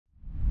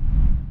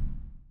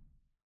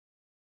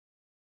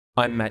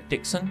I'm Matt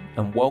Dixon,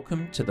 and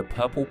welcome to the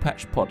Purple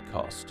Patch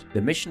Podcast.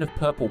 The mission of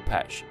Purple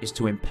Patch is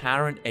to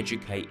empower and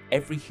educate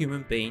every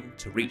human being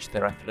to reach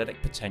their athletic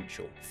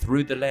potential.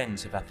 Through the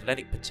lens of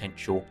athletic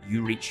potential,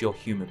 you reach your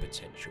human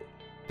potential.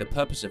 The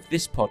purpose of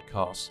this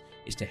podcast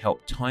is to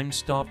help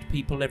time-starved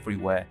people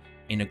everywhere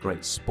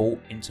integrate sport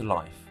into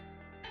life.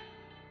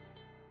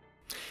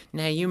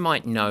 Now, you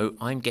might know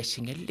I'm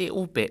getting a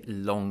little bit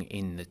long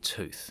in the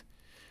tooth,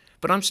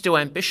 but I'm still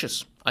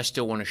ambitious. I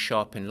still want to show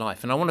up in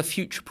life, and I want to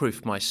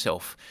future-proof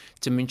myself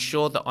to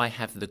ensure that I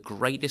have the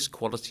greatest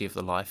quality of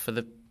the life for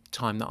the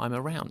time that I'm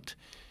around.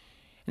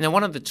 Now,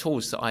 one of the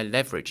tools that I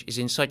leverage is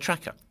Inside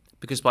Tracker,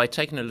 because by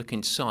taking a look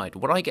inside,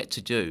 what I get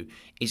to do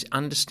is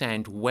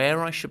understand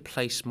where I should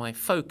place my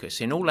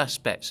focus in all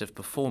aspects of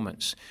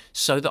performance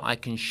so that I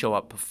can show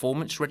up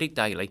performance-ready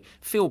daily,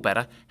 feel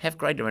better, have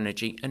greater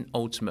energy, and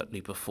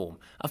ultimately perform.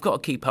 I've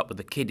got to keep up with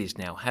the kiddies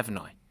now, haven't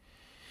I?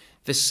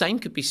 The same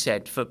could be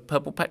said for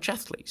Purple Patch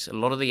athletes. A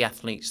lot of the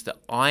athletes that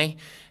I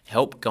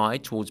help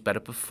guide towards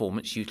better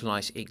performance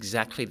utilize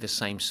exactly the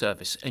same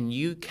service, and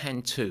you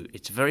can too.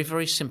 It's very,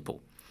 very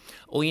simple.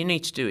 All you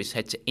need to do is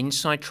head to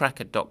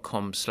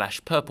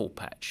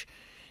insidetracker.com/purplepatch.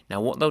 Now,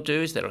 what they'll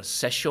do is they'll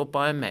assess your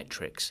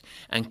biometrics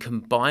and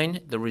combine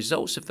the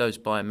results of those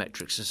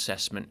biometrics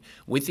assessment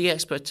with the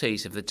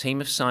expertise of the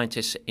team of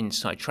scientists at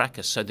Inside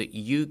Tracker so that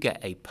you get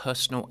a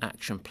personal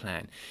action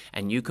plan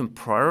and you can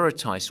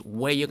prioritize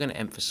where you're going to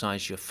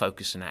emphasize your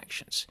focus and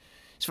actions.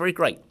 It's very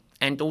great.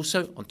 And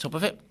also, on top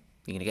of it,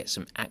 you're going to get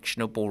some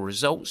actionable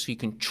results so you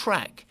can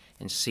track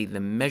and see the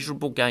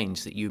measurable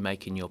gains that you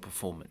make in your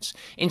performance.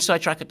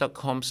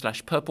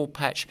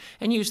 InsideTracker.com/purplepatch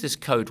and use this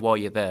code while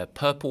you're there,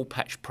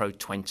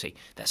 PurplePatchPro20.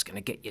 That's going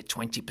to get you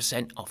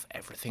 20% off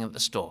everything at the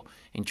store.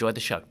 Enjoy the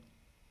show.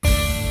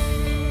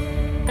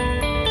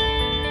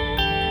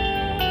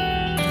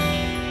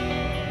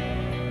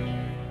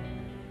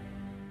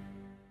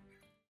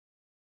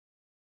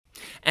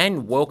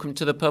 And welcome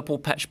to the Purple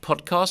Patch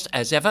Podcast.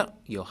 As ever,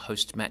 your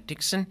host, Matt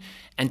Dixon.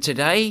 And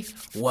today,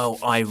 well,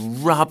 I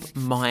rub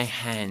my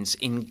hands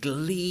in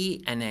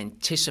glee and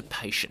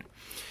anticipation.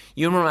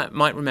 You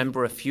might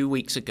remember a few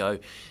weeks ago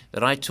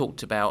that I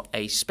talked about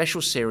a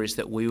special series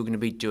that we were going to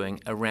be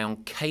doing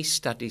around case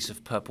studies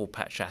of Purple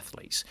Patch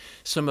athletes.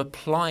 Some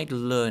applied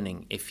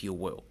learning, if you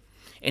will.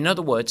 In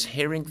other words,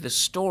 hearing the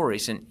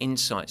stories and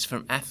insights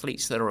from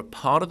athletes that are a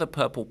part of the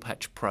Purple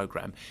Patch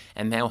program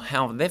and now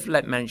how they've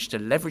managed to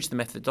leverage the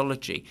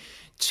methodology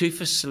to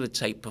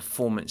facilitate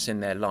performance in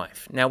their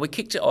life. Now, we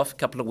kicked it off a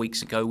couple of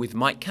weeks ago with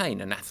Mike Kane,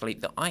 an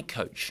athlete that I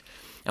coach.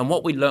 And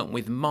what we learned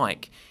with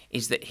Mike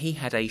is that he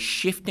had a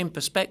shift in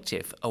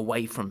perspective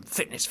away from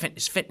fitness,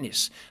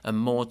 and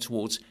more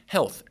towards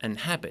health and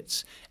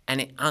habits.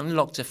 And it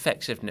unlocked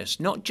effectiveness,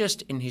 not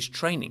just in his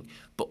training,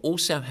 but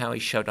also how he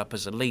showed up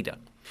as a leader.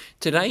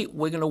 Today,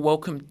 we're going to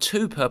welcome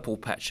two Purple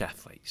Patch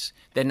athletes.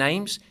 Their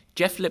names,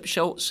 Jeff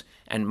Lipschultz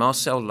and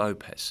Marcel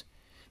Lopez.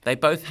 They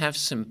both have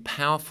some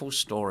powerful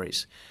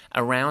stories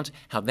around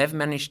how they've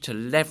managed to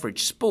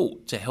leverage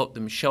sport to help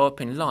them show up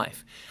in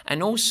life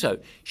and also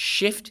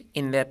shift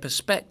in their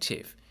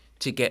perspective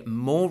to get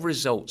more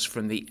results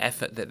from the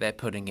effort that they're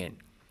putting in.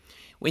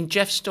 In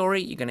Jeff's story,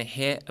 you're going to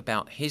hear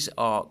about his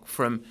arc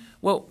from,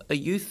 well, a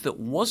youth that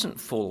wasn't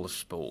full of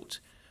sport,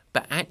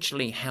 but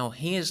actually how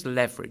he has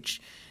leveraged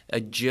a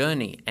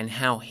journey and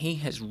how he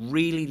has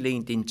really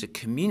leaned into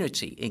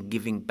community and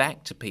giving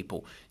back to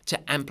people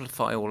to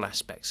amplify all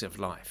aspects of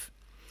life.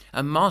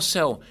 And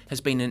Marcel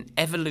has been an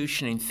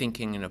evolution in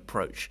thinking and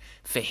approach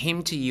for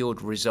him to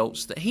yield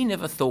results that he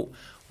never thought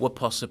were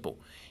possible.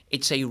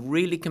 It's a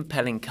really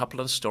compelling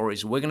couple of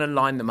stories. We're going to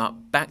line them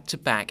up back to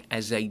back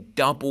as a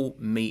double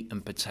meat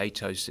and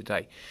potatoes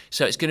today.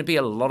 So it's going to be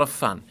a lot of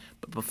fun.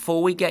 But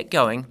before we get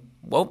going,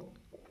 well,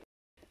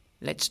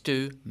 let's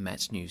do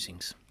Matt's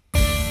Newsings.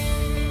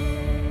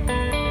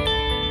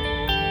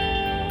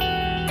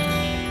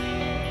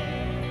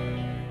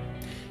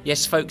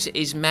 Yes, folks, it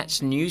is Matt's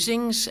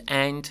Newsings,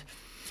 and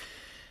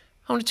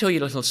I want to tell you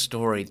a little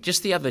story.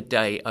 Just the other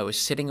day, I was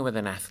sitting with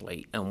an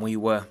athlete, and we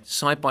were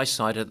side by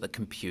side at the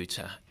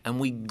computer, and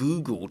we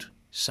Googled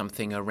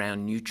something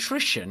around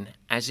nutrition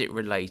as it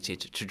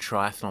related to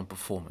triathlon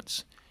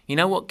performance. You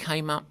know what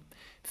came up?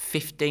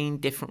 15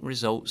 different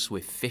results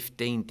with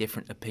 15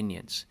 different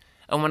opinions.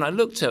 And when I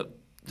looked at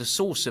the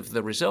source of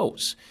the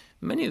results,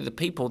 many of the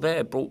people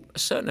there brought a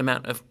certain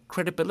amount of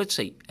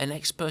credibility and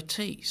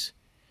expertise.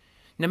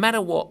 No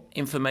matter what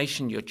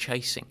information you're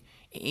chasing,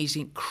 it is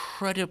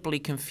incredibly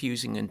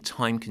confusing and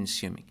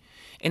time-consuming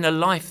in a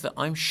life that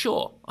I'm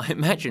sure, I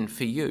imagine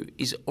for you,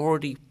 is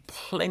already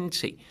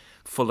plenty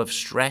full of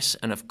stress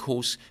and, of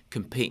course,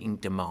 competing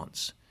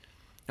demands.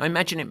 I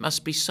imagine it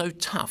must be so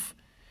tough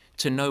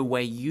to know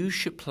where you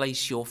should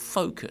place your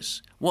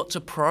focus, what to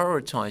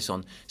prioritize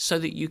on so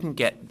that you can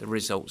get the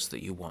results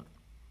that you want.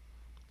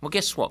 Well,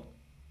 guess what?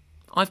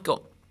 I've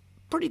got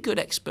pretty good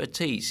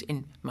expertise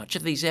in much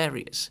of these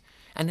areas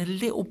and a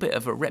little bit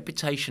of a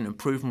reputation and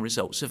proven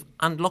results of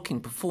unlocking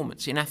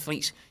performance in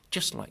athletes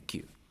just like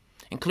you.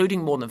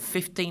 including more than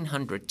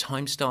 1,500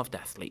 time-staffed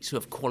athletes who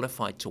have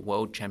qualified to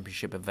World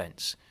Championship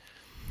events.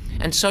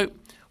 And so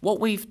what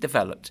we've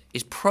developed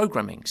is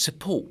programming,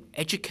 support,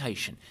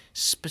 education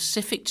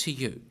specific to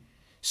you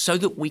so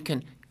that we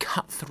can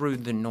cut through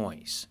the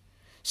noise,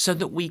 so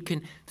that we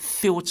can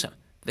filter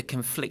the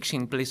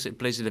conflicting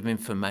blizzard of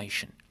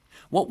information.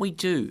 What we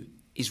do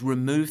is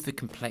remove the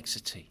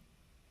complexity,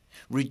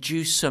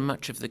 reduce so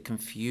much of the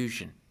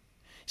confusion,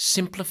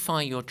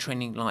 simplify your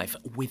training life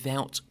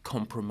without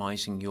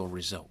compromising your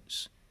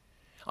results.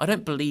 I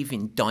don't believe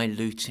in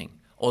diluting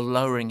or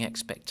lowering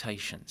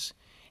expectations.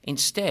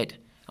 Instead,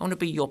 I want to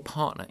be your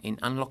partner in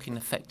unlocking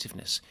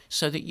effectiveness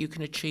so that you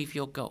can achieve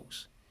your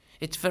goals.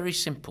 It's very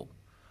simple.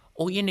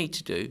 All you need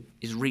to do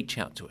is reach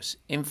out to us,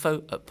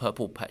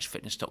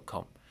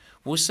 info@purplepatchfitness.com.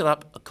 We'll set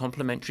up a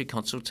complimentary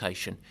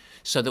consultation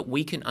so that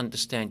we can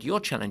understand your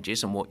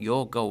challenges and what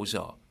your goals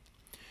are.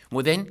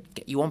 We'll then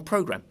get you on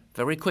program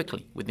very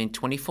quickly, within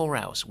 24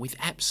 hours, with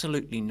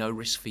absolutely no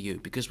risk for you,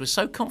 because we're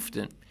so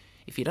confident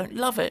if you don't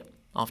love it,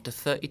 after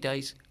 30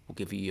 days, we'll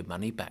give you your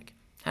money back.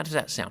 How does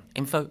that sound?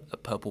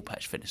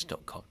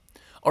 info@purplepatchfitness.com.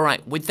 All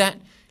right, with that,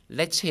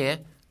 let's hear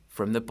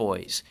from the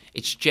boys.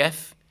 It's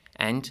Jeff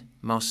and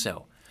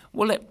Marcel.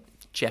 We'll let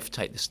Jeff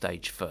take the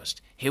stage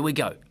first. Here we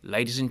go.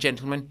 Ladies and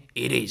gentlemen,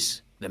 it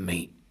is the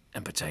meat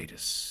and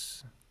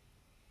potatoes.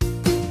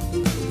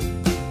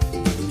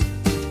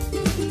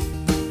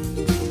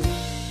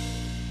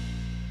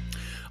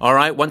 All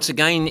right, once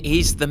again,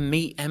 here's the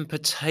meat and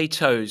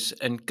potatoes.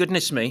 And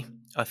goodness me,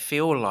 I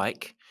feel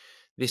like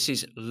this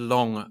is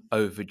long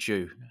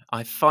overdue.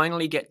 I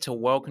finally get to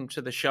welcome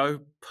to the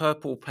show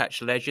Purple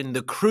Patch legend,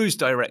 the cruise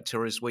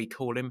director, as we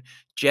call him,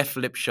 Jeff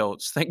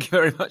Lipschultz. Thank you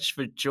very much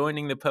for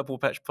joining the Purple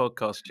Patch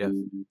podcast, Jeff.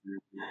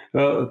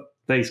 Well,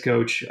 thanks,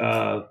 Coach.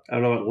 I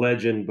don't know about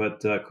legend,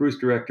 but cruise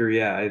director,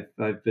 yeah,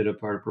 I've been a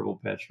part of Purple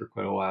Patch for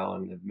quite a while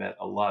and have met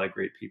a lot of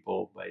great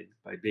people by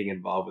being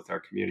involved with our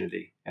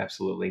community.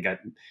 Absolutely.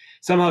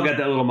 Somehow got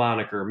that little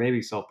moniker,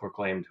 maybe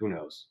self-proclaimed, who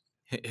knows?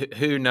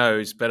 Who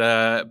knows? But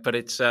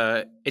it's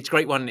a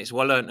great one. It's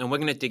well earned, and we're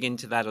going to dig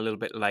into that a little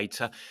bit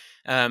later.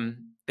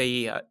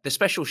 The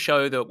special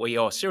show that we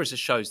are, series of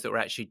shows that we're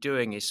actually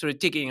doing, is sort of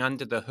digging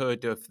under the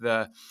hood of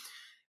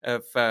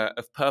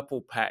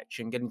Purple Patch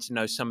and getting to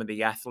know some of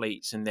the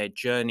athletes and their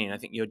journey. And I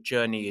think your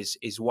journey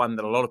is one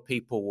that a lot of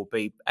people will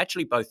be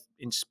actually both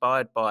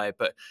inspired by,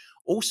 but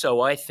also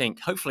I think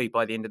hopefully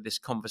by the end of this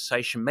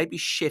conversation, maybe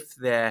shift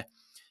their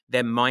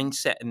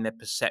mindset and their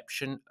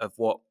perception of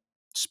what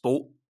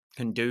sport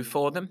can do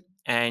for them,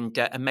 and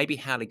maybe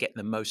how to get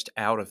the most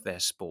out of their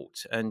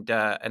sport. And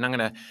I'm going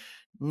to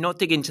not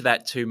dig into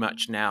that too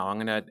much now. I'm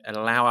going to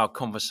allow our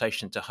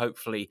conversation to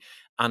hopefully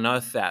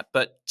unearth that.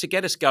 But to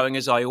get us going,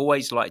 as I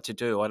always like to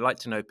do, I'd like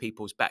to know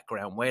people's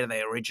background, where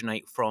they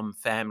originate from,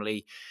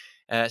 family,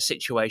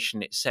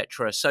 situation,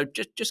 etc. So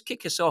just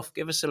kick us off.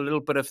 Give us a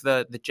little bit of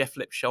the Jeff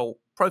Lipschultz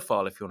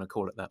profile, if you want to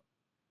call it that.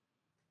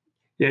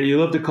 Yeah, you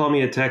love to call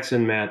me a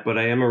Texan, Matt, but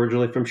I am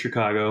originally from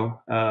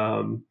Chicago.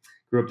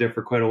 Grew up there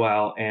for quite a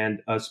while,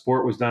 and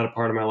sport was not a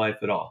part of my life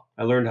at all.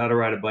 I learned how to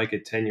ride a bike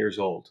at 10 years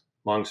old,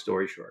 long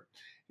story short.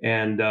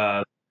 And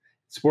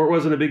sport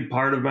wasn't a big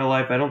part of my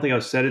life. I don't think I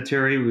was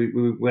sedentary.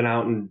 We went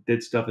out and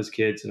did stuff as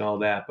kids and all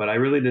that, but I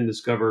really didn't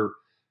discover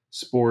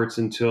sports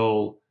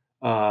until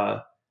I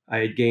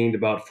had gained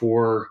about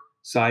 4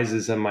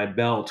 sizes on my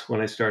belt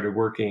when I started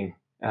working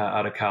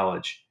out of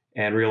college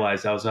and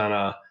realized I was on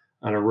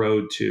a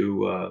road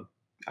to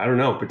I don't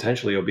know,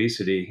 potentially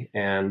obesity.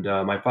 And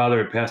my father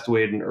had passed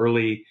away at an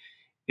early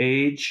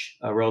age,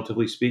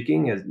 relatively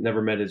speaking, has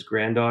never met his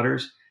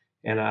granddaughters.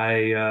 And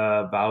I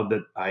vowed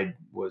that I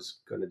was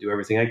going to do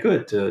everything I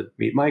could to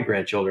meet my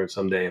grandchildren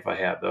someday if I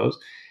have those.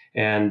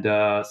 And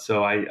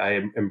so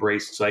I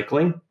embraced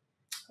cycling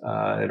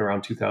at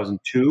around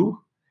 2002.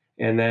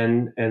 And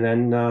then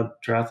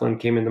triathlon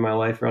came into my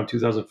life around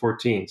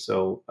 2014.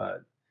 So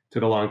it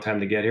took a long time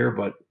to get here,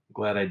 but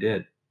glad I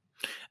did.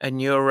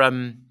 And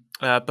you're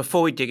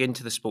before we dig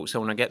into the sports, I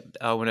want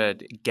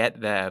to get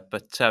there.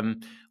 But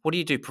what do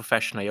you do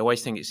professionally? I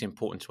always think it's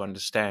important to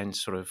understand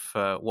sort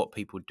of what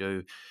people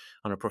do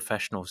on a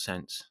professional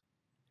sense.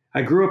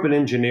 I grew up an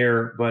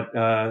engineer, but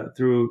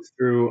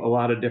through a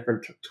lot of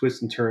different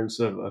twists and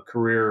turns of a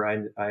career,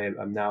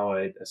 I'm now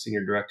a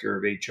senior director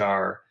of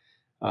HR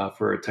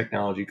for a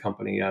technology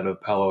company out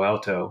of Palo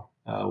Alto,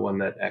 one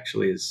that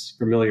actually is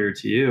familiar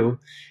to you,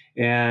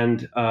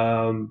 and.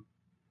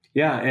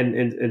 Yeah,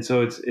 and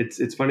so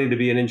it's funny to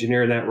be an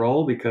engineer in that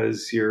role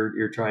because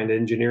you're trying to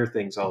engineer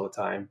things all the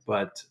time,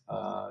 but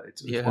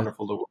it's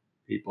wonderful to work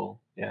with people.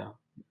 Yeah,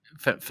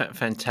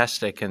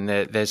 fantastic. And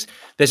there's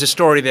a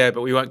story there,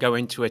 but we won't go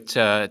into it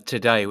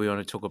today. We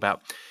want to talk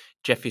about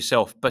Jeff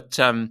yourself, but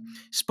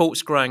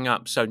sports growing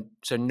up. So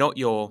not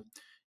you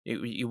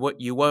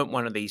weren't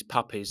one of these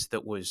puppies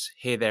that was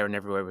here, there, and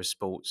everywhere with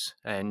sports.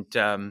 And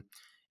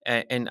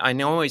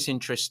I'm always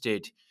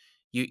interested.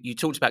 You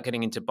talked about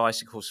getting into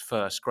bicycles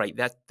first. Great,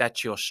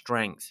 that's your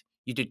strength.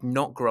 You did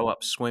not grow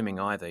up swimming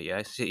either,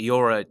 yes?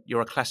 You're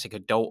a classic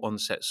adult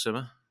onset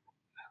swimmer.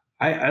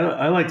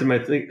 I like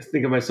to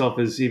think of myself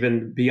as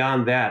even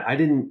beyond that. I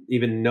didn't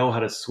even know how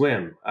to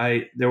swim.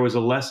 There was a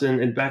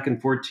lesson, and back in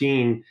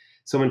 14,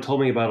 someone told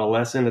me about a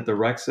lesson at the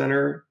rec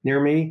center near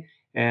me,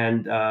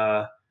 and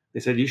they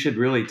said you should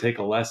really take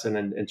a lesson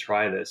and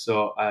try this.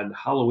 So on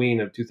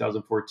Halloween of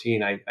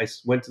 2014, I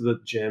went to the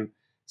gym,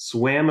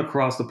 swam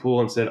across the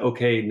pool, and said,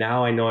 "Okay,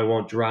 now I know I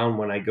won't drown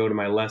when I go to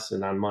my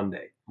lesson on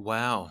Monday."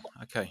 Wow.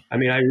 Okay. I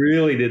mean, I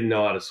really didn't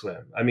know how to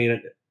swim. I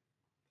mean,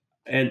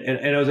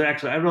 and I was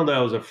actually, I don't know that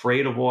I was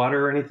afraid of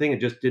water or anything. It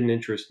just didn't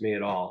interest me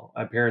at all.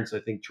 My parents, I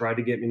think, tried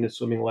to get me into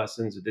swimming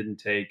lessons. It didn't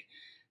take.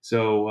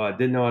 So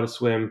didn't know how to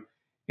swim.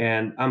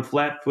 And I'm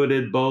flat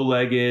footed, bow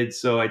legged.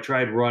 So I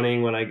tried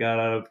running when I got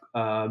out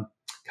of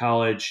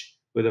college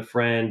with a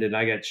friend, and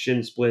I got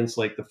shin splints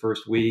like the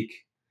first week.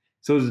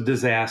 So it was a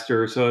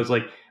disaster. So it was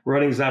like,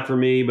 running's not for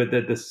me. But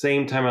at the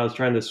same time I was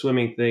trying the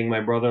swimming thing,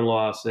 my brother in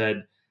law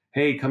said,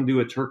 "Hey, come do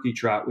a turkey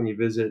trot when you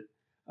visit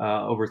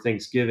over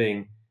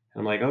Thanksgiving."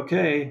 I'm like,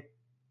 okay,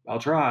 I'll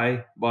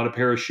try. Bought a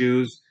pair of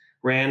shoes,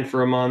 ran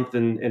for a month,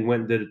 and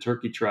went and did a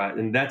turkey trot.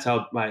 And that's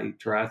how my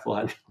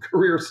triathlon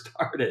career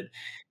started,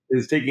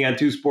 is taking on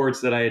two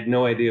sports that I had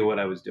no idea what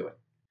I was doing.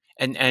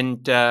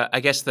 And I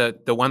guess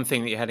the one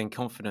thing that you had in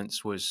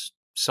confidence was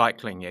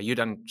cycling. Yeah, you'd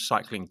done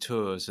cycling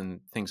tours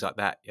and things like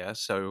that. Yeah.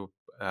 So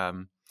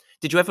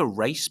did you ever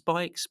race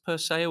bikes per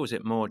se, or was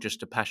it more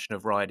just a passion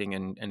of riding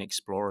and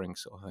exploring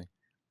sort of thing?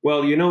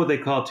 Well, you know what they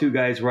call two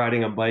guys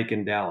riding a bike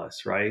in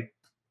Dallas, right?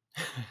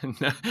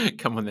 No,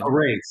 come on then.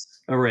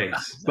 A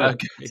race. But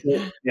Okay.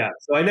 so, yeah,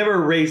 so I never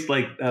raced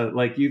like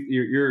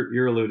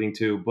you're alluding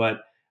to,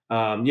 but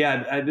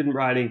yeah, I've been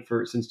riding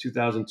since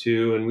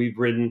 2002, and we've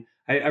ridden.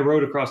 I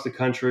rode across the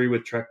country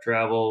with Trek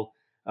Travel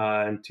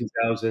in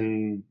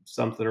 2000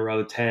 something or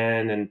other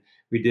 10, and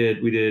we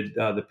did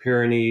the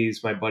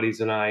Pyrenees, my buddies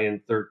and I,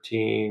 in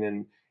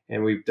 13,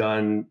 and we've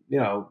done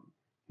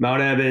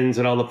Mount Evans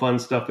and all the fun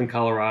stuff in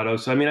Colorado.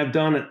 So I mean, I've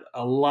done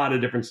a lot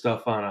of different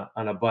stuff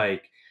on a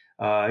bike,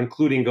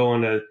 including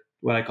going to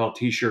what I call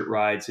t-shirt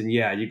rides. And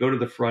yeah, you go to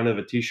the front of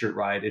a t-shirt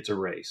ride, it's a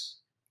race.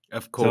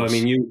 Of So, I course.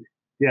 mean,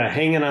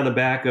 hanging on the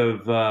back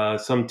of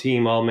some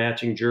team, all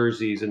matching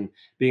jerseys, and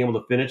being able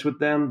to finish with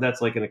them,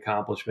 that's like an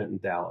accomplishment in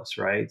Dallas,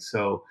 right?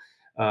 So,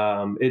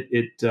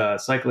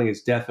 cycling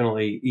has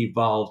definitely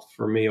evolved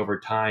for me over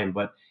time.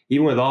 But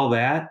even with all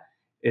that,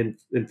 in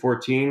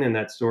 14, and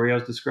that story I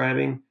was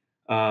describing,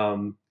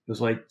 it was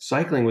like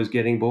cycling was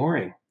getting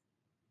boring.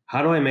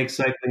 How do I make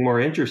cycling more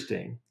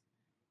interesting?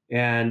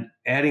 And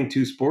adding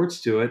two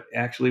sports to it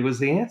actually was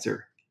the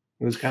answer.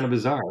 It was kind of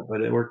bizarre,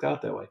 but it worked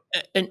out that way.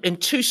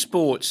 And two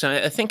sports,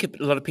 I think a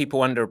lot of people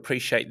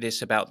underappreciate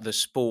this about the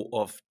sport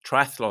of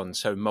triathlon,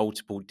 so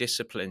multiple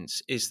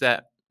disciplines, is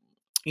that,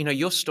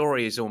 your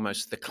story is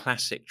almost the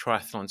classic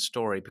triathlon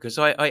story, because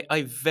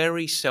I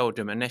very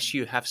seldom, unless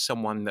you have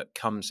someone that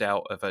comes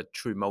out of a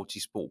true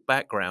multi-sport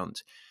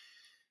background,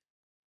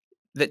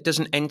 that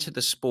doesn't enter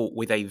the sport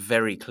with a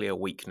very clear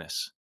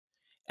weakness.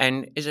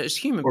 And as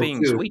human Or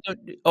beings, two. we don't,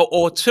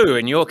 or two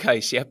in your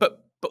case, yeah, but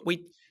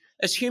we,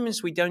 as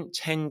humans, we don't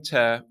tend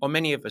to, or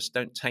many of us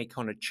don't take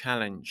on a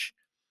challenge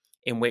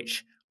in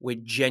which we're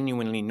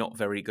genuinely not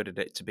very good at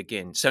it to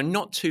begin. So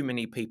not too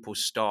many people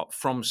start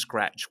from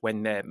scratch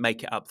when they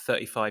make it up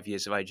 35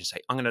 years of age and say,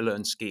 I'm going to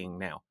learn skiing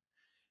now.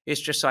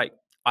 It's just like,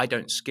 I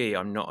don't ski,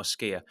 I'm not a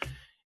skier.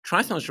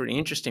 Triathlon is really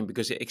interesting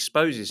because it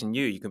exposes in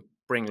you can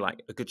bring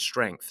like a good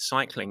strength.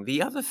 Cycling.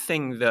 The other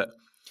thing that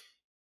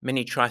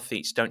many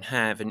triathletes don't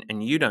have,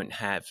 and you don't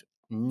have,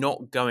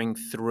 not going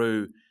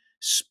through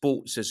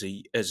sports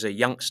as a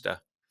youngster,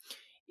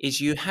 is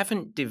you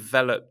haven't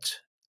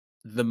developed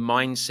the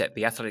mindset,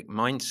 the athletic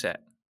mindset.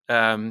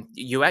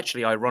 You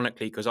actually,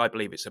 ironically, because I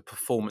believe it's a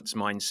performance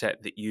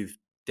mindset that you've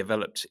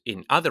developed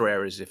in other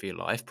areas of your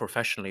life,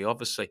 professionally,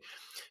 obviously,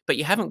 but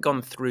you haven't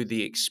gone through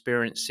the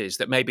experiences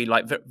that may be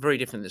like very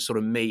different than sort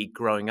of me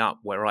growing up,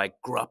 where I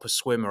grew up a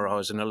swimmer, I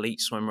was an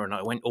elite swimmer, and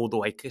I went all the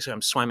way, so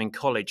I'm swam in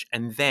college,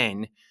 and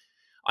then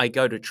I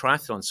go to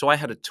triathlon. So I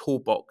had a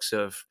toolbox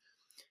of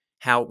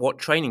what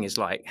training is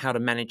like, how to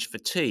manage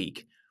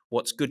fatigue,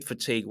 what's good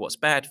fatigue, what's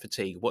bad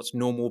fatigue, what's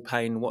normal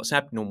pain, what's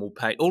abnormal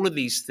pain, all of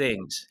these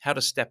things, how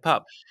to step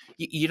up.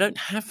 You don't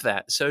have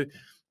that. So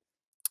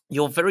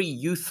you're very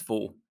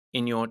youthful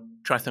in your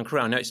triathlon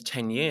career. I know it's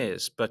 10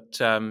 years, but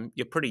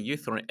you're pretty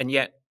youthful. And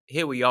yet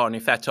here we are. And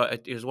in fact,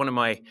 it was one of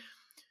my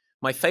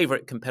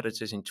favorite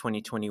competitors in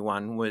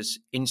 2021 was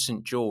in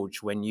St.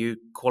 George when you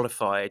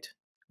qualified,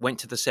 went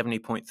to the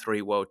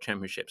 70.3 World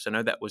Championships. I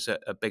know that was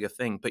a bigger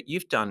thing, but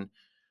you've done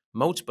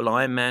multiple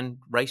Ironman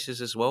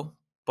races as well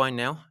by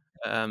now.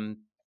 How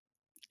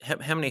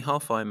many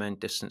half Ironman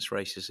distance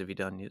races have you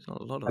done? You've done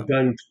a lot of I've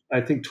them. done,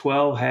 I think,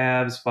 12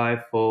 halves,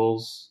 5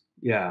 fulls.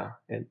 Yeah.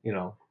 And,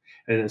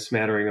 and a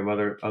smattering of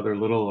other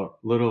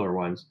littler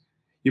ones.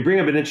 You bring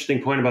up an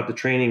interesting point about the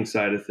training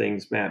side of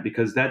things, Matt,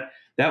 because that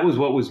was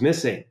what was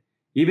missing.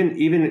 Even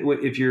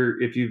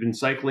if you've been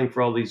cycling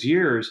for all these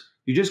years,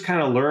 you just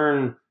kind of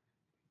learn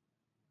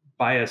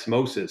by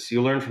osmosis.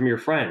 You learn from your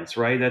friends,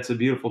 right? That's a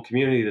beautiful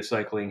community the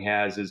cycling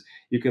has, is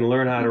you can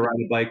learn how to ride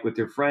a bike with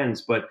your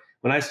friends. But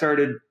When I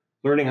started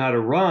learning how to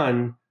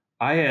run,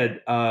 I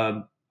had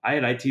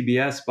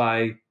ITBS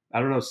by, I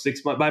don't know,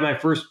 6 months, by my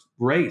first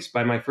race,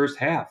 by my first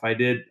half. I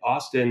did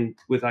Austin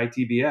with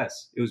ITBS.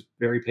 It was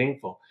very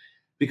painful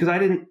because I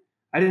didn't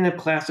have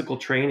classical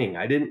training.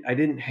 I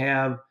didn't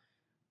have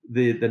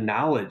the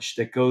knowledge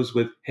that goes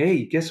with,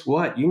 hey, guess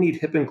what? You need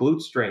hip and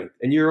glute strength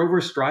and you're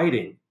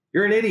overstriding.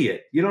 You're an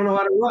idiot. You don't know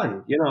how to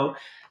run, you know?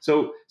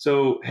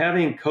 So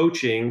having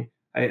coaching,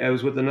 I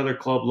was with another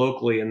club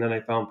locally, and then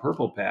I found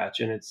Purple Patch,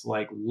 and it's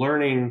like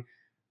learning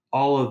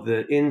all of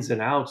the ins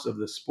and outs of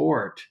the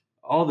sport,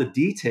 all the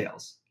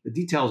details. The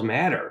details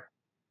matter.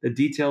 The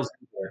details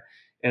matter.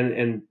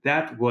 And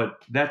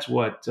that's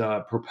what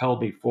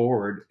propelled me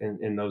forward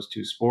in those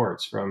two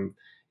sports from,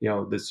 you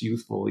know, this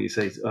youthful, you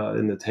say,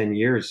 in the 10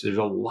 years. There's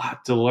a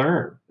lot to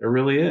learn. There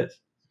really is.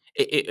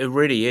 It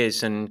really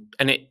is, and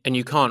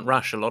you can't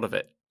rush a lot of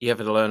it. You have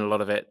to learn a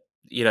lot of it,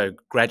 you know,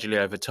 gradually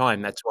over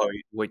time. That's why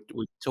we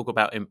talk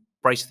about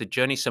embrace the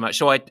journey so much.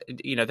 So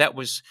that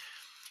was,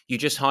 you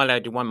just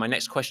highlighted one. My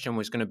next question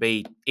was going to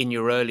be, in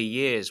your early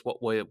years, what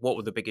were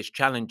the biggest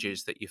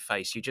challenges that you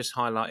faced? You just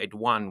highlighted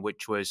one,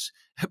 which was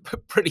a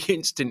pretty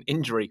instant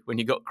injury when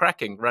you got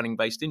cracking.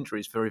 Running-based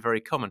injuries, very, very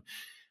common.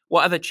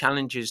 What other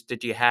challenges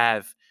did you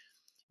have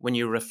when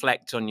you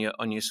reflect on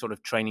your sort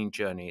of training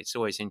journey? It's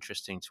always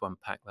interesting to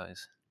unpack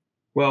those.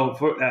 Well,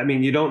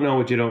 you don't know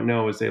what you don't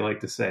know, as they like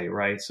to say,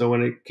 right? So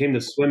when it came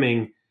to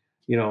swimming,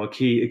 you know, a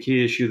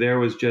key issue there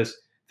was just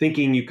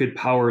thinking you could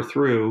power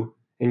through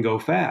and go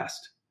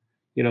fast.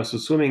 You know, so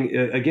swimming,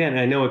 again,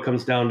 I know it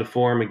comes down to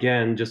form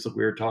again, just like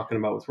we were talking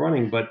about with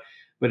running, but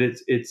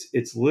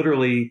it's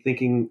literally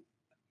thinking,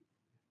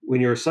 when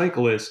you're a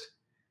cyclist,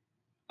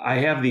 I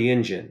have the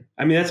engine.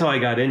 I mean, that's how I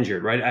got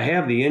injured, right? I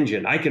have the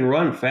engine. I can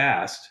run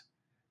fast,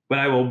 but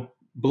I will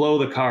blow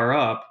the car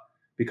up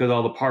because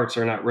all the parts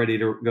are not ready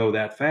to go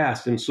that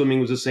fast. And swimming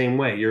was the same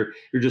way. You're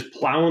just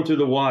plowing through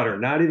the water,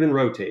 not even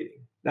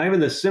rotating, not even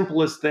the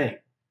simplest thing.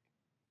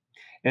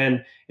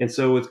 And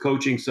so with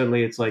coaching,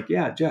 suddenly it's like,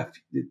 yeah, Jeff,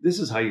 this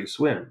is how you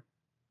swim,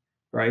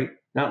 right?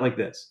 Not like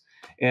this.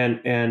 And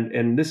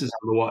this is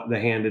how the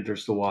hand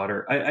enters the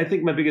water. I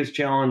think my biggest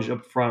challenge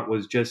up front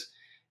was just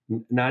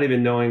not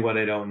even knowing what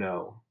I don't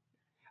know.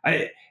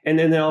 And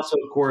then also,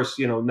 of course,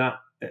 you know,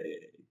 not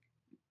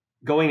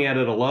going at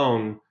it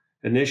alone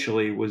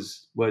initially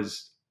was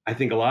I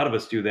think a lot of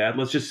us do that.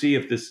 Let's just see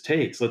if this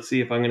takes. Let's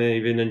see if I'm going to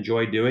even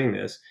enjoy doing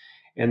this.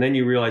 And then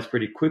you realize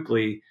pretty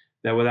quickly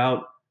that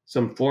without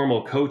some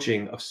formal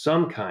coaching of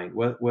some kind,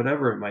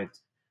 whatever it might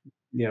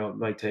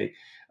take,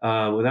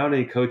 without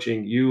any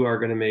coaching, you are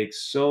going to make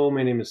so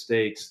many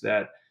mistakes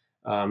that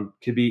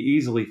could be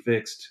easily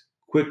fixed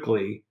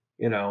quickly.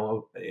 You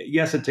know,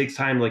 yes, it takes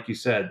time, like you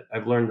said.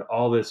 I've learned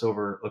all this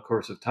over the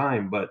course of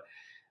time, but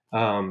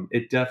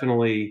it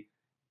definitely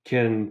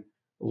can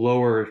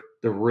lower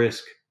the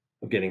risk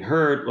of getting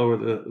hurt,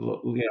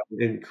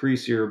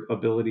 increase your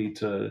ability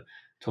to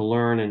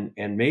learn,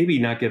 and maybe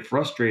not get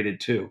frustrated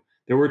too.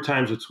 There were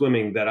times with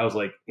swimming that I was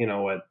like, you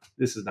know what,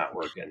 this is not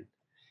working.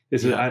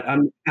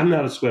 I'm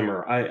not a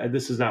swimmer.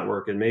 This is not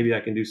working. Maybe I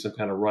can do some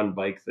kind of run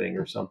bike thing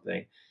or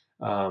something.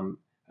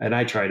 And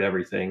I tried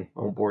everything.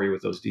 I won't bore you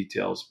with those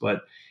details,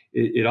 but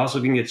it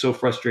also can get so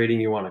frustrating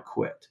you want to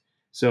quit.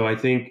 So I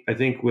think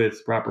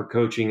with proper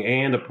coaching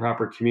and a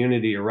proper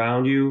community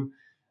around you,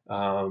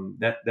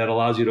 that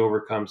allows you to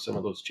overcome some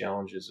of those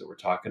challenges that we're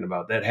talking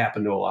about. That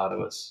happened to a lot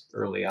of us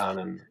early on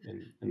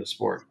in the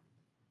sport.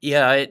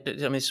 Yeah, I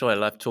mean, that's why I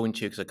love talking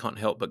to you, because I can't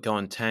help but go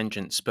on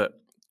tangents. But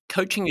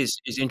coaching is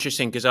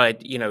interesting because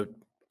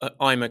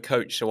I'm a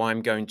coach, so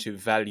I'm going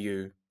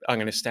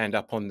to stand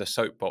up on the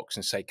soapbox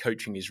and say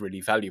coaching is really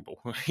valuable.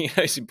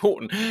 It's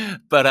important.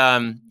 But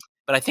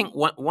I think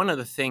one of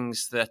the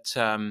things that,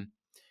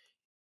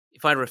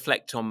 if I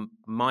reflect on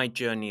my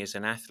journey as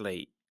an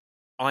athlete,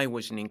 I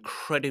was an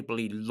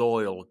incredibly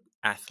loyal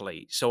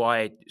athlete. So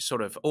I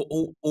sort of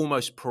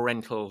almost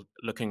parental,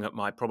 looking at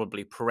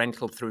probably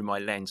parental through my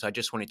lens. I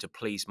just wanted to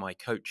please my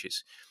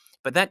coaches.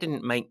 But that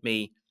didn't make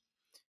me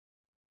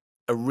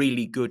a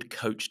really good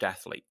coached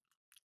athlete,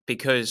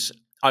 because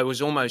I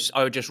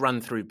would just run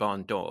through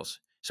barn doors.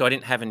 So I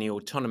didn't have any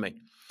autonomy.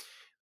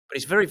 But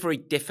it's very, very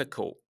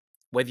difficult,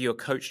 whether you're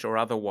coached or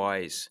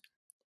otherwise,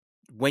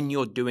 when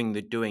you're doing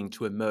the doing,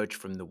 to emerge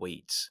from the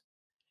weeds.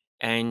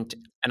 And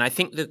I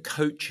think a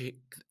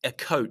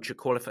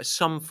qualified,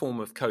 some form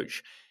of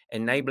coach,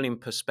 enabling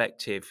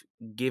perspective,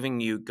 giving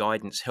you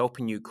guidance,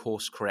 helping you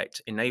course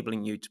correct,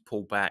 enabling you to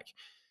pull back,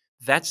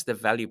 that's the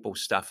valuable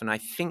stuff. And I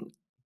think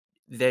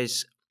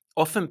there's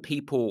often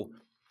people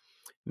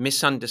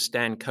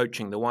misunderstand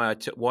coaching. The why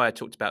I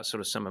talked about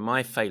sort of some of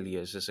my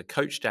failures as a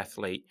coached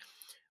athlete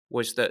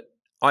was that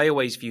I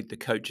always viewed the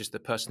coach as the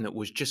person that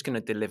was just going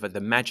to deliver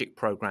the magic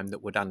program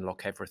that would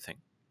unlock everything.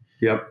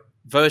 Yep.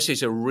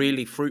 Versus a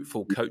really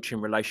fruitful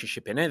coaching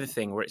relationship in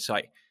everything, where it's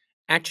like,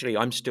 actually,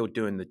 I'm still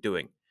doing the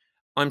doing.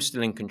 I'm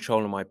still in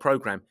control of my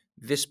program.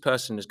 This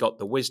person has got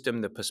the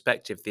wisdom, the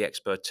perspective, the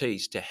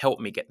expertise to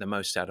help me get the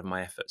most out of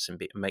my efforts and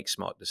make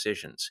smart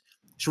decisions.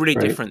 It's really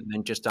different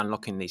than just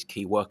unlocking these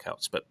key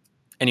workouts. But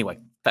Anyway,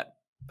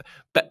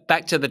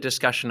 back to the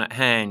discussion at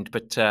hand,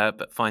 but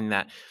find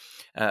that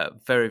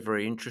very,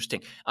 very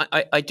interesting.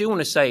 I do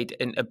want to say,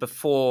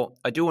 before,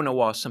 I do want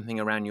to ask something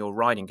around your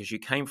riding, because you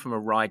came from a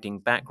riding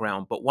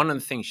background. But one of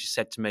the things you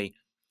said to me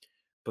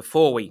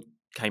before we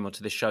came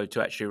onto the show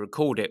to actually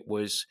record it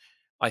was,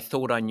 I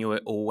thought I knew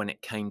it all when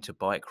it came to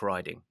bike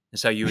riding. And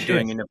so you were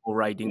doing interval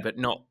riding, but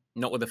not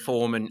with the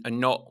form and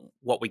not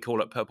what we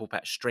call at Purple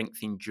Patch strength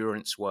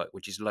endurance work,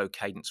 which is low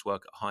cadence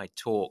work at high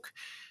torque.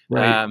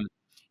 Right.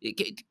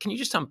 Can you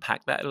just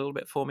unpack that a little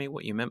bit for me,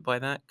 what you meant by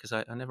that? Because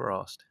I never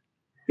asked.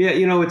 Yeah,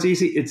 it's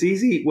easy. It's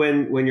easy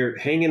when you're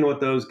hanging with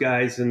those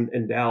guys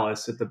in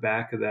Dallas at the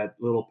back of that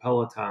little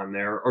peloton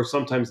there, or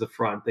sometimes the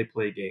front. They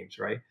play games,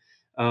 right?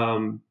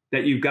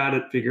 That you've got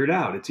it figured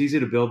out. It's easy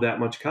to build that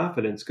much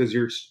confidence because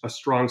you're a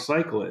strong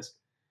cyclist.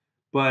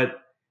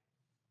 But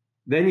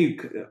then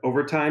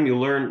over time, you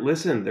learn,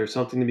 listen, there's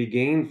something to be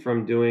gained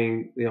from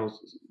doing,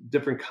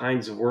 different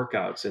kinds of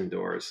workouts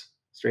indoors,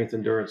 strength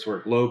endurance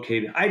work, low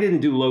cadence. I didn't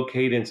do low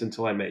cadence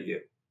until I met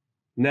you.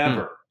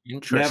 Never,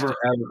 Interesting. never,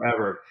 ever,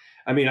 ever.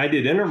 I mean, I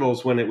did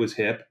intervals when it was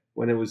hip,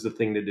 when it was the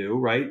thing to do,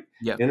 right?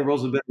 Yeah.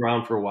 Intervals have been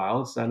around for a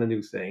while. It's not a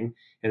new thing.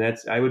 And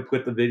I would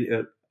put the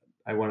video,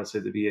 I want to say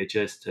the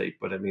VHS tape,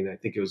 but I mean, I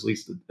think it was at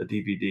least a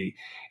DVD.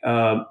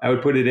 I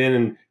would put it in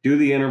and do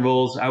the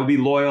intervals. I would be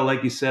loyal,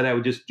 like you said. I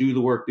would just do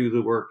the work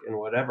and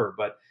whatever.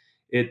 But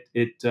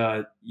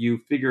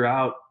you figure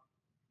out,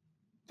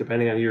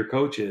 depending on who your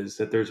coach is,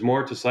 that there's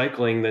more to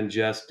cycling than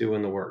just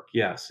doing the work.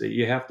 Yes,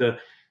 you have to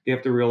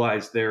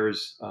realize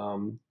there's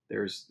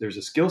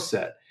a skill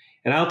set.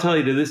 And I'll tell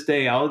you, to this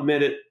day, I'll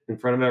admit it in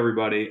front of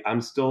everybody,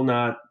 I'm still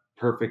not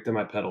perfect in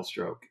my pedal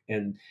stroke.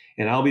 And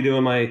I'll be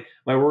doing my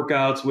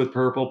workouts with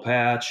Purple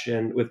Patch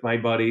and with my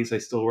buddies. I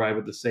still ride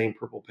with the same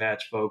Purple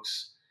Patch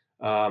folks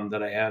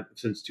that I have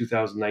since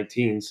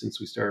 2019, since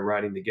we started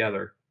riding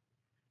together.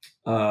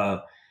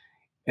 And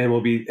we'll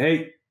be,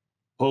 hey,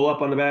 pull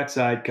up on the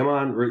backside. Come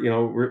on,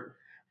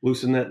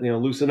 loosen that,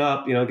 loosen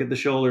up, get the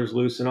shoulders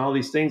loose and all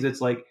these things.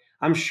 It's like,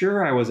 I'm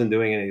sure I wasn't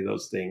doing any of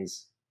those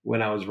things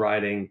when I was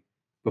riding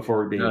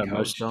before being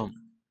coached.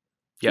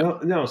 Yeah.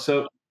 No.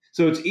 So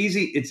it's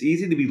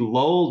easy to be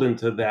lulled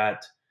into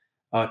that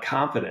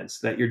confidence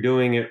that you're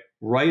doing it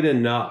right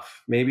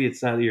enough. Maybe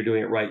it's not that you're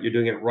doing it right. You're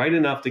doing it right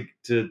enough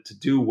to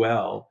do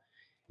well.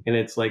 And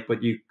it's like,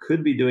 but you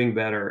could be doing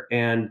better.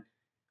 And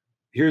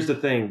here's the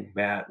thing,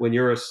 Matt, when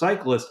you're a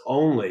cyclist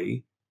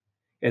only,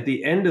 at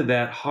the end of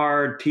that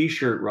hard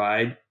t-shirt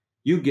ride,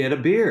 you get a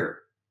beer.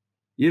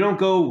 You don't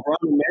go run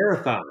a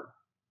marathon,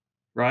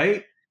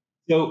 right?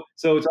 So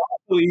it's also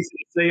easy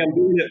to say I'm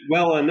doing it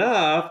well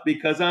enough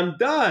because I'm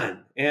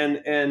done. And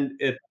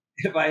if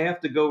I have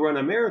to go run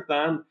a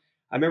marathon,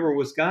 I remember in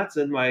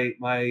Wisconsin,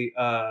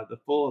 the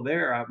full of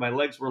there, my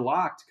legs were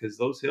locked because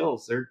those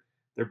hills, they're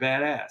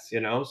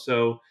badass,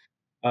 So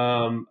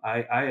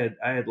I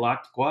had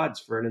locked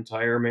quads for an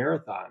entire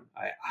marathon.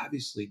 I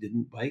obviously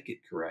didn't bike it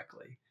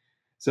correctly.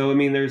 So I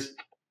mean, that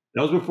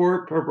was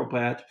before Purple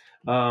Patch,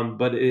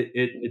 but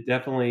it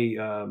definitely,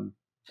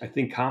 I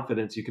think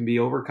confidence. You can be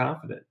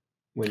overconfident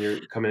when you're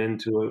coming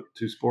into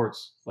two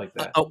sports like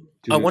that.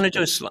 I want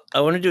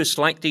to do a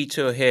slight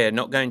detour here,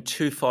 not going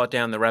too far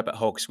down the rabbit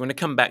hole, because we're going to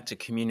come back to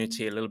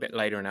community a little bit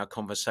later in our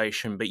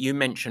conversation. But you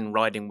mentioned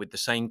riding with the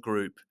same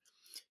group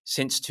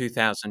since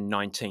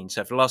 2019,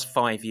 so for the last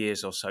 5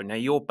 years or so. Now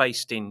you're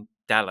based in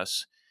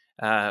Dallas.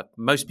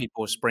 Most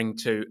people spring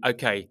to,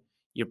 okay,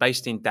 you're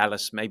based in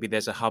Dallas. Maybe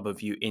there's a hub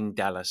of you in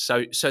Dallas.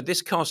 So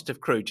this cast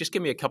of crew, just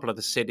give me a couple of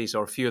the cities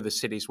or a few of the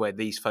cities where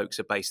these folks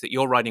are based that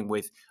you're riding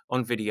with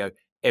on video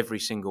every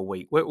single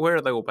week. Where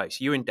are they all based?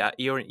 You're in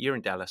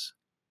Dallas.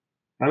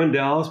 I'm in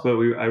Dallas, but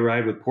I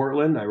ride with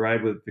Portland. I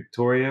ride with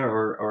Victoria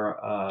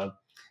or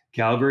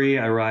Calgary.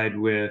 I ride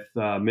with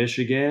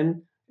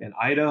Michigan and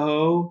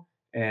Idaho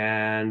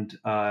and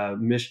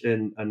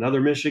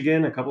another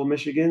Michigan, a couple of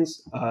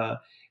Michigans.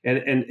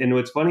 And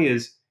what's funny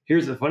is,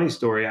 here's the funny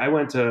story. I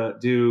went to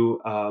do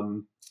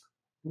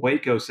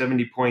Waco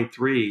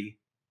 70.3,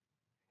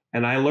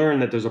 and I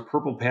learned that there's a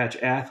Purple Patch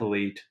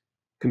athlete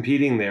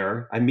competing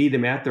there. I meet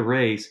him at the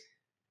race,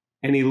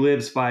 and he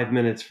lives 5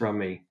 minutes from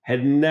me.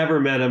 Had never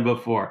met him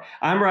before.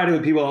 I'm riding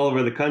with people all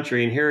over the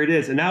country, and here it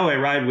is. And now I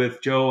ride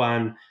with Joe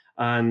on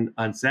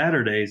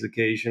Saturdays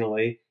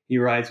occasionally. He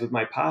rides with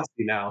my posse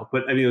now.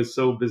 But I mean, it was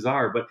so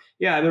bizarre. But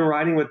yeah, I've been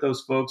riding with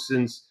those folks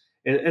since,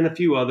 and a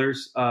few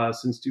others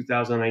since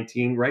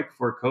 2019, right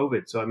before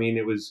COVID. So I mean,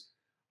 it was,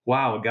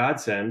 wow, a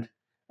godsend.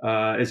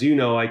 As you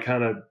know, I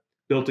kind of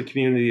built a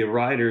community of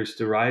riders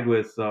to ride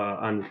with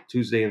on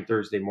Tuesday and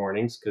Thursday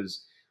mornings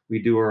because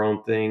we do our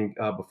own thing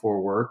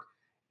before work.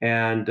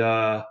 And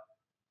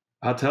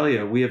I'll tell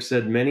you, we have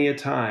said many a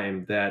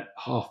time that,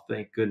 oh,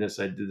 thank goodness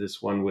I did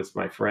this one with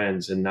my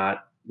friends and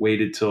not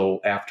waited till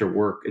after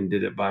work and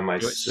did it by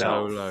myself.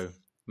 Solo.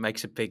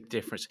 Makes a big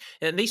difference.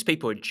 And these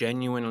people are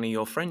genuinely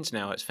your friends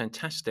now. It's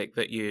fantastic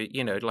that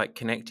you know, like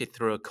connected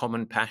through a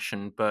common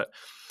passion, but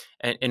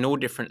in all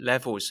different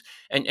levels.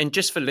 And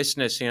just for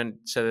listeners, you know,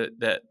 so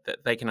that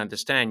they can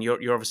understand,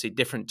 you're obviously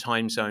different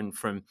time zone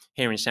from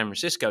here in San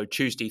Francisco,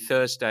 Tuesday,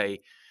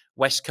 Thursday,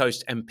 West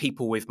Coast, and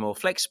people with more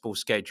flexible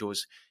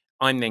schedules.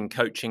 I'm then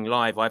coaching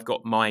live. I've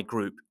got my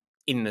group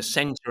in the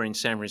center in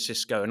San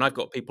Francisco, and I've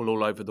got people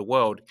all over the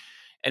world.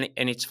 And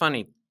it's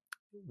funny,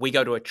 we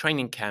go to a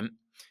training camp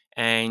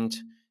and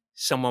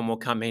someone will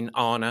come in,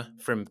 Anna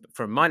from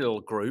my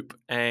little group,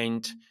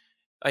 and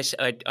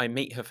I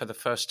meet her for the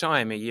first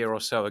time a year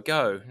or so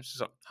ago.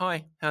 She's like,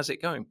 "Hi, how's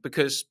it going?"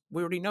 Because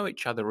we already know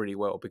each other really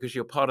well because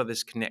you're part of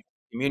this connect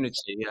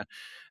community.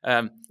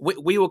 Yeah,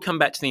 we will come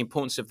back to the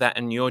importance of that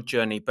in your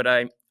journey, but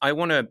I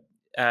want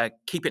to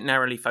keep it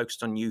narrowly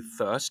focused on you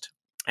first,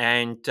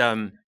 and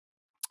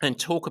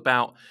talk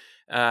about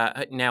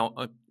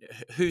now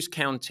who's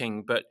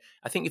counting, but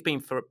I think you've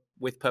been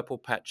with Purple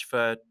Patch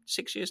for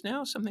 6 years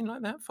now, something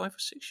like that, 5 or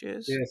 6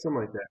 years. Yeah,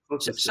 something like that.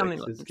 Close to Something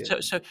six. like It's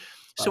so. getting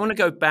So I want to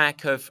go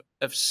back of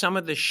some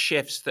of the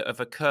shifts that have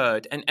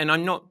occurred, and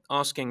I'm not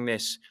asking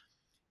this,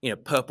 you know,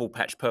 purple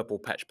patch, purple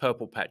patch,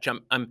 purple patch.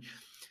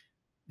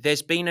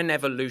 There's been an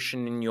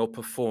evolution in your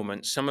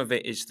performance. Some of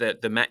it is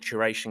the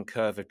maturation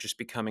curve of just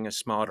becoming a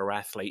smarter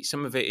athlete.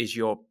 Some of it is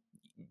you're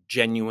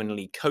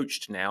genuinely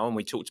coached now, and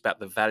we talked about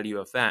the value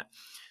of that.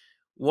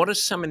 What are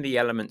some of the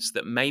elements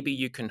that maybe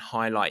you can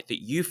highlight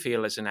that you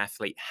feel as an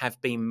athlete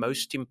have been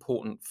most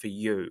important for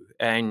you?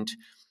 And,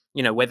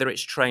 you know, whether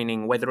it's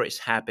training, whether it's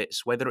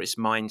habits, whether it's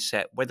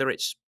mindset, whether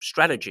it's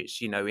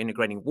strategies, you know,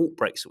 integrating walk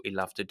breaks that we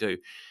love to do,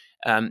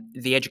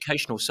 the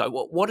educational side.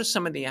 What are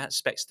some of the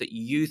aspects that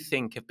you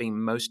think have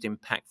been most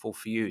impactful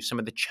for you? Some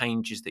of the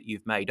changes that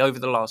you've made over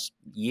the last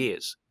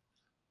years?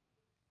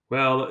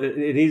 Well,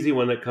 an easy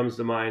one that comes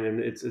to mind, and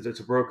it's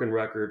a broken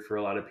record for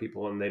a lot of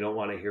people, and they don't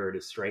want to hear it,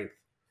 is strength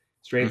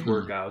Hmm.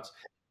 workouts.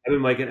 I've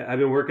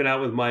been working out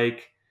with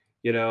Mike,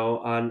 you know,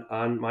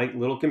 on my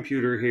little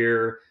computer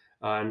here.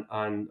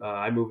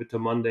 I move it to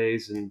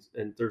Mondays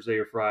and Thursday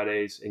or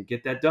Fridays, and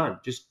get that done.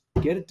 Just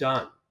get it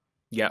done.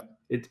 Yeah.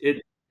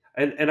 It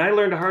and I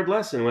learned a hard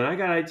lesson when I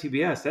got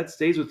ITBS. That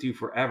stays with you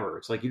forever.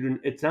 It's like you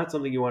didn't. It's not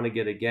something you want to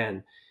get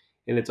again,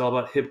 and it's all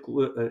about hip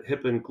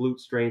and glute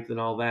strength and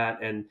all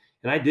that. And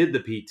I did the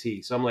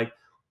PT, so I'm like,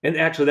 and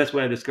actually that's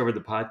when I discovered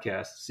the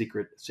podcast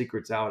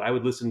Secrets Out. I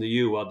would listen to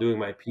you while doing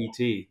my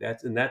PT.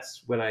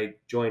 That's when I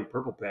joined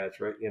Purple Patch,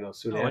 right? You know,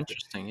 soon Oh, after.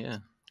 interesting. Yeah.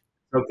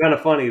 So kind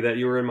of funny that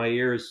you were in my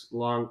ears a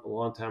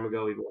long time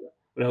ago, even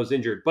when I was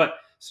injured. But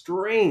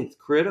strength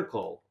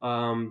critical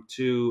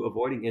to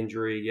avoiding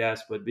injury,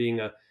 yes, but being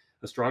a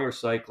stronger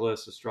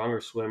cyclist, a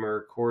stronger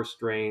swimmer, core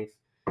strength.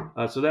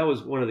 So that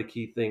was one of the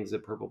key things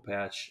that Purple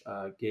Patch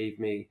gave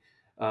me.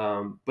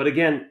 But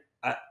again,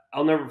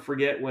 I'll never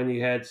forget when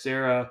you had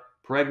Sarah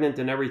pregnant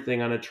and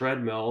everything on a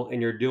treadmill,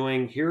 and you're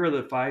doing, here are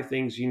the 5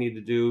 things you need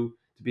to do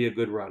to be a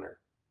good runner.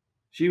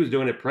 She was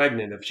doing it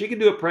pregnant. If she could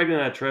do it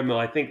pregnant on a treadmill,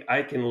 I think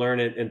I can learn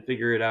it and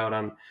figure it out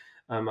on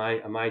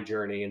my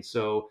journey. And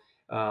so,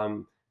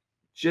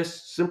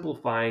 just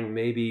simplifying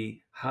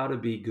maybe how to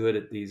be good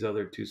at these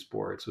other 2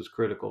 sports was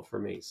critical for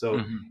me. So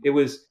Hmm.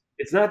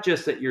 it's not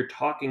just that you're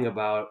talking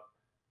about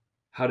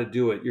how to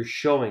do it; you're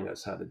showing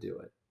us how to do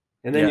it.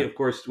 And then, Yeah. you, of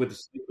course, with the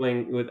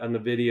cycling, on the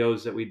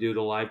videos that we do,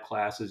 the live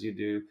classes you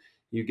do,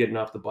 you getting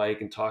off the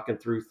bike and talking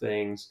through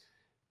things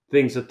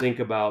to think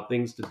about,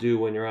 things to do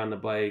when you're on the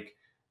bike.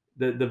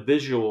 The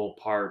visual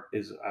part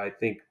is, I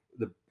think,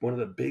 the one of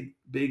the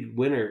big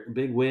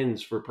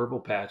wins for Purple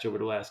Patch over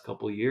the last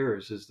couple of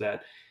years is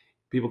that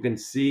people can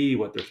see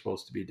what they're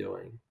supposed to be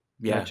doing,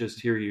 not Yeah.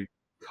 just hear you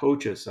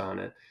coach us on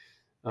it.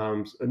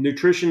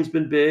 Nutrition's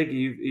been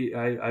big.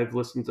 I've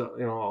listened to,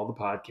 you know, all the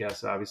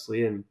podcasts,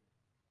 obviously, and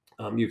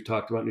you've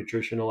talked about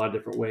nutrition a lot of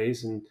different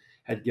ways and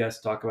had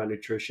guests talk about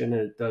nutrition,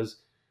 and it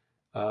does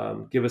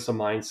give us a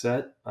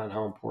mindset on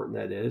how important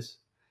that is.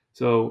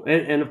 So,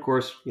 and of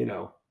course, you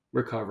know,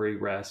 recovery,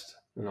 rest,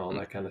 and all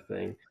that kind of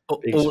thing. all,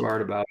 Being all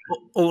smart about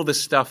all the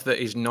stuff that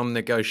is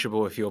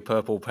non-negotiable if you're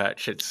Purple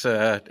Patch. It's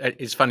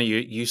funny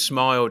you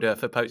smiled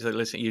for folks that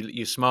listen.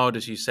 You smiled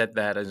as you said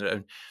that,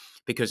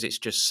 because it's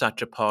just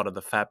such a part of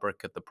the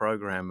fabric of the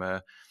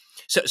program.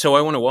 So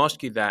I want to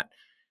ask you that.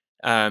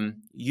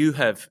 You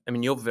have, I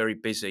mean, you're very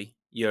busy.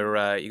 You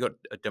got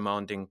a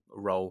demanding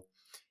role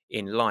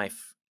in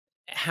life.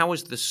 How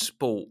is the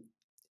sport,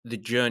 the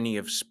journey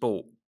of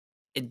sport?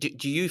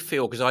 Do you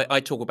feel, because I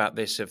talk about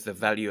this of the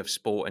value of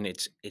sport, and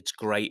it's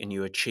great, and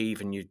you achieve,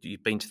 and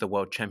you've been to the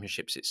world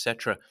championships,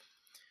 etc.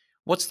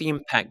 What's the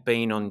impact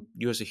been on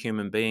you as a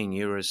human being,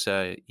 you as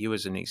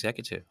an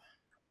executive?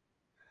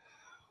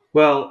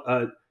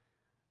 well.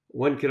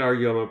 One could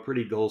argue I'm a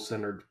pretty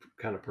goal-centered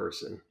kind of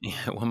person.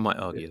 Yeah, one might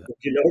If argue that.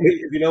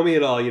 you know me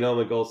at all, you know I'm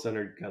a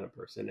goal-centered kind of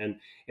person,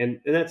 and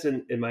that's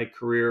in my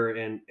career,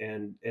 and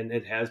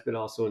it has been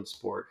also in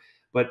sport.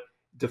 But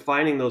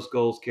defining those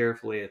goals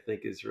carefully, I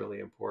think, is really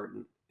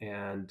important.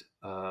 And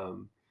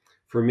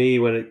for me,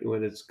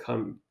 when it's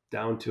come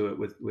down to it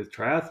with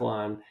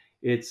triathlon,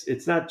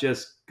 it's not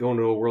just going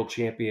to a world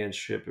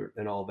championship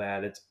and all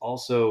that. It's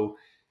also,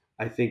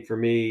 I think for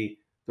me,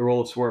 the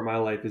role of sport in my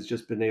life has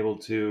just been able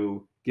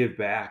to give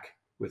back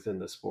within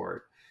the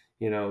sport,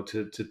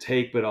 to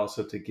take, but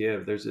also to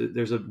give. There's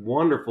a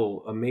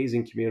wonderful,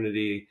 amazing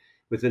community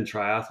within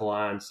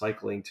triathlon,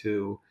 cycling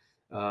too,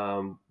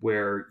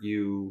 where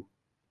you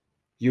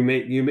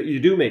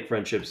do make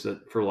friendships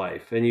for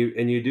life, and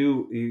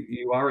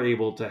you are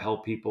able to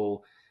help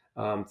people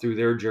through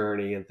their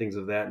journey and things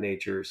of that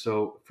nature.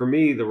 So for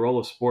me, the role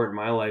of sport in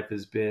my life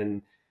has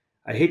been,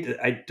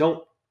 I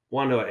don't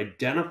want to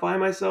identify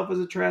myself as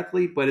a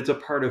triathlete, but it's a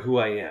part of who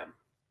I am.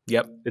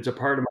 Yep. It's a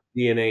part of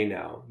my DNA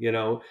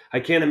now. I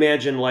can't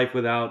imagine life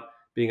without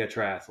being a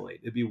triathlete.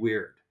 It'd be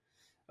weird.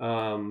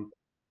 Um,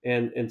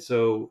 and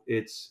so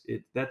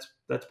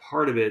that's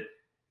part of it.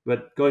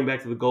 But going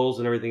back to the goals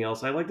and everything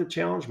else, I like to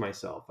challenge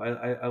myself.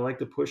 I like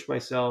to push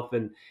myself,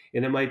 and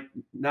it might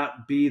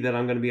not be that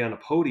I'm going to be on a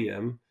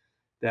podium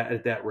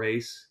at that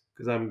race,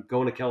 because I'm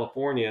going to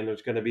California and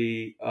there's going to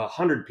be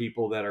 100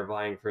 people that are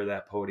vying for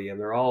that podium.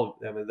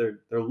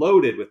 They're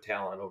loaded with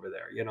talent over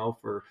there,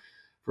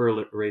 for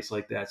a race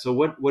like that. So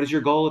what is your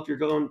goal if you're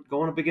going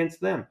up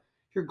against them?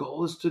 Your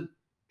goal is to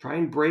try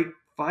and break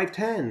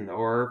 5:10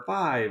 or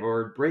 5,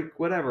 or break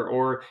whatever,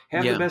 or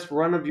have the best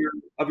run of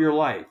your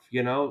life,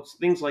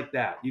 things like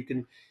that. You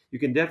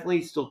can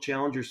definitely still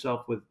challenge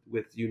yourself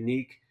with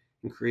unique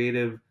and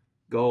creative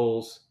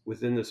goals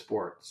within the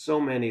sport. So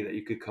many that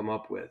you could come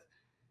up with.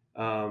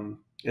 And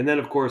then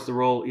of course the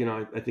role,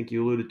 I think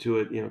you alluded to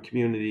it,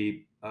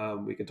 community,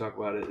 we can talk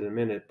about it in a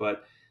minute,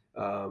 but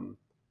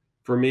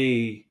for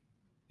me,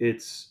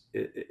 it's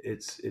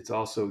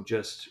also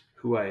just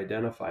who I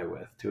identify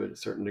with to a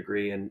certain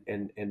degree,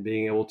 and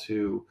being able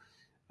to,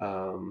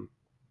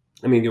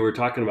 you were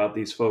talking about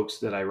these folks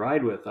that I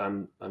ride with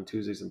on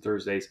Tuesdays and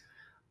Thursdays.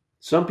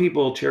 Some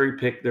people cherry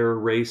pick their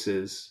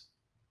races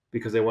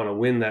because they want to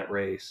win that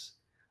race.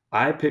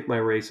 I pick my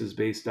races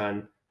based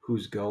on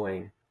who's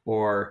going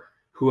or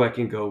who I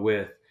can go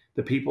with.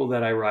 The people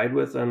that I ride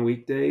with on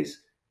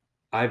weekdays,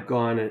 I've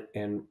gone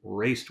and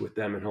raced with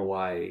them in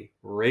Hawaii,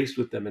 raced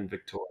with them in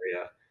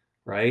Victoria,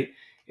 right?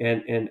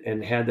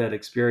 And had that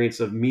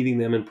experience of meeting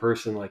them in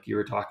person, like you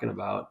were talking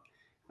about.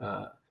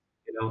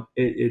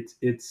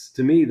 It's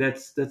to me,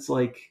 that's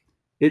like,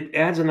 it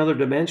adds another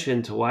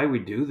dimension to why we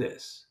do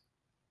this.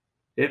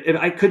 If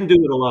I couldn't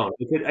do it alone,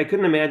 I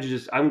couldn't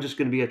imagine I'm just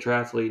going to be a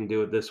triathlete and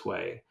do it this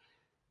way.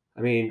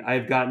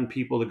 I've gotten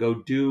people to go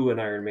do an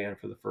Ironman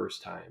for the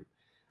first time.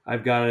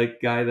 I've got a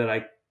guy that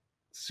I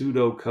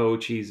pseudo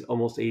coach. He's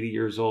almost 80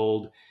 years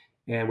old,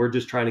 and we're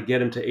just trying to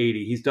get him to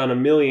 80. He's done a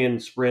million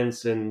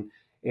sprints and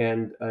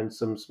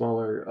some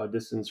smaller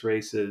distance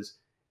races,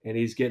 and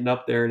he's getting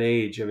up there in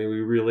age. We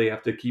really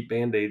have to keep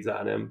Band-Aids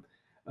on him.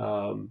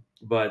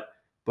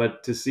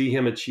 But to see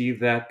him achieve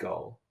that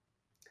goal.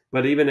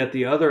 But even at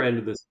the other end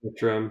of the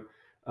spectrum,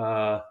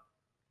 not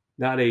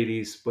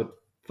 80s, but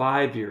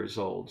 5 years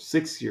old,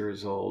 6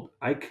 years old.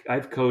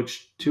 I've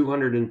coached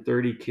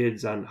 230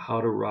 kids on how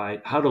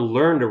to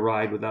learn to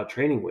ride without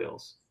training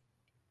wheels.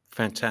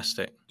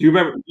 Fantastic. Do you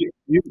remember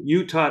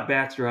you taught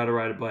Baxter how to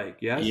ride a bike?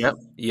 Yes.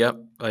 Yep,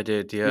 I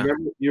did. Yeah.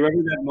 You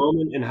remember that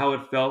moment and how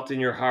it felt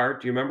in your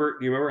heart? Do you remember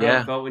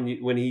how it felt when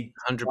he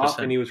 100%.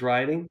 and he was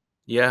riding?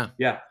 Yeah.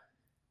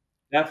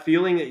 That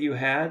feeling that you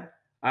had,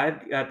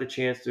 I've got the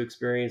chance to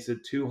experience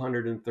it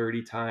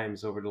 230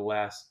 times over the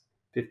last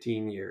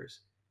 15 years.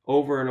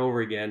 Over and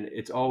over again,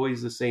 it's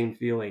always the same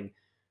feeling.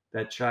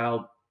 That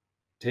child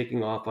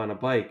taking off on a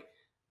bike.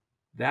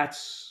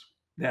 That's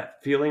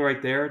that feeling right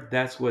there.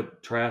 That's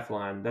what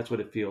triathlon, that's what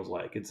it feels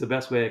like. It's the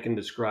best way I can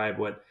describe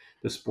what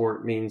the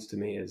sport means to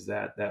me, is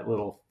that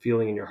little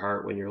feeling in your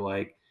heart when you're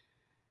like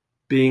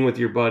being with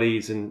your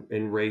buddies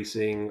and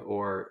racing,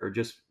 or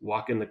just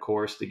walking the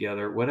course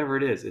together, whatever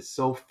it is. It's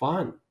so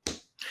fun.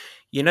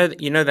 You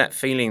know that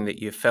feeling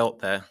that you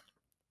felt there?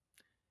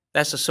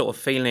 That's the sort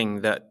of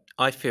feeling that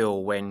I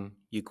feel when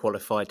you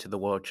qualify to the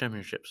World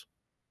Championships.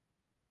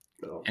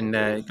 And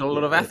got a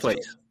lot of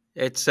athletes.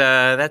 It's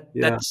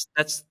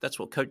that's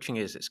what coaching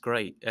is. It's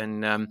great.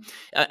 And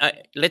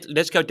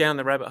let's go down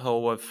the rabbit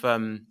hole of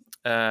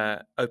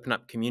open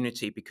up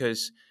community,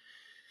 because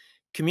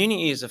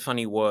community is a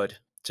funny word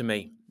to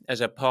me. As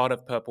a part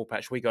of Purple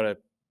Patch, we got a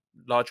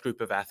large group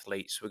of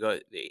athletes.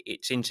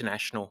 It's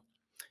international.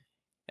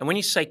 And when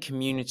you say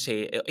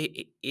community,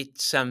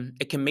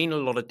 it can mean a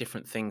lot of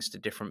different things to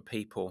different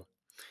people.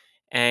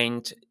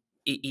 And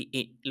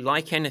it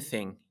like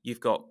anything, you've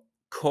got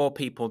core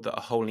people that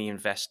are wholly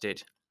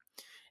invested,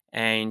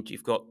 and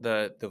you've got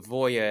the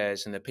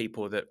voyeurs and the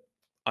people that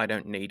I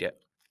don't need it.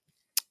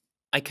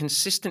 I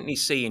consistently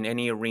see in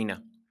any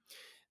arena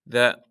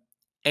that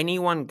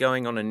anyone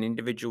going on an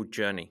individual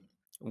journey,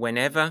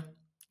 whenever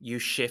you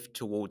shift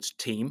towards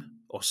team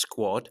or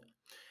squad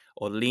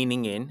or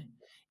leaning in,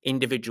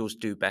 individuals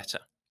do better,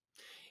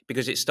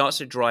 because it starts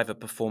to drive a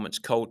performance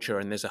culture,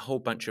 and there's a whole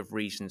bunch of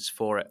reasons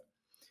for it.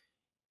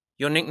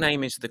 Your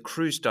nickname is the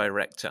cruise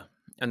director,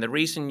 and the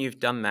reason you've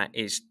done that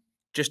is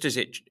just as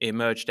it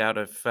emerged out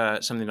of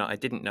something that I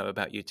didn't know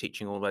about you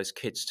teaching all those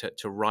kids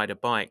to ride a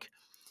bike,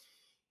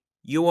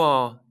 you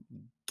are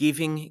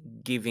giving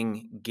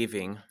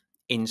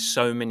in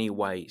so many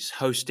ways.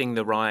 Hosting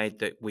the ride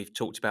that we've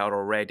talked about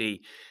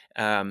already,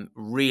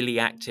 really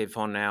active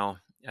on our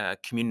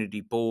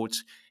community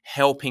boards,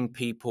 helping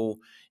people,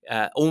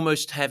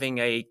 almost having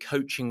a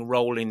coaching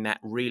role in that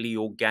really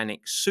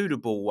organic,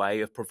 suitable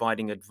way of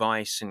providing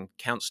advice and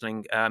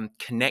counseling,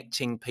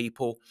 connecting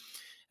people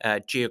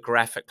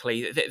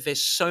geographically.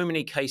 There's so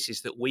many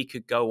cases that we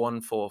could go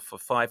on for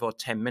 5 or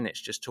 10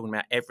 minutes just talking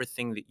about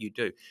everything that you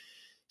do.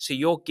 So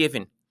you're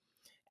giving.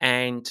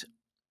 And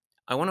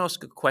I want to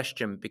ask a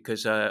question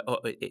because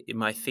in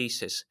my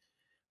thesis,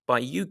 by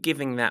you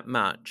giving that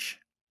much,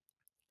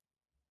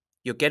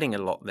 you're getting a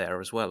lot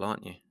there as well,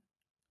 aren't you?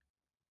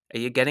 Are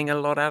you getting a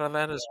lot out of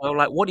that as well?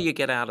 Like, what do you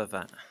get out of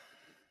that?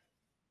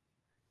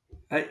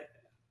 I,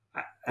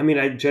 I mean,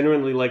 I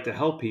genuinely like to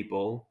help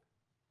people,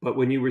 but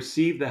when you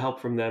receive the help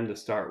from them to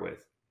start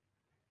with,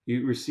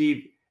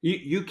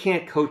 you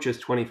can't coach us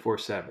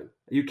 24/7.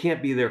 You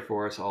can't be there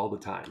for us all the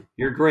time.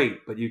 You're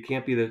great, but you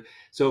can't be the.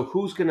 So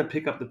who's going to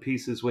pick up the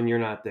pieces when you're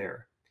not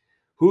there?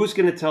 Who's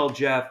going to tell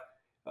Jeff,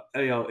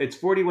 it's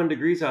 41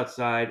 degrees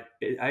outside.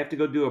 I have to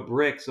go do a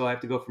brick, so I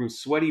have to go from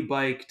sweaty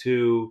bike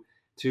to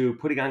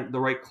putting on the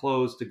right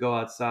clothes to go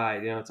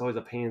outside. It's always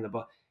a pain in the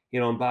butt.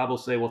 And Bob will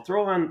say, well,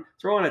 throw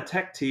on a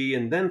tech tee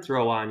and then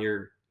throw on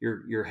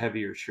your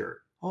heavier shirt.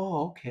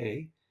 Oh,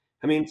 okay.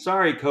 I mean,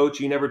 sorry, coach,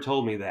 you never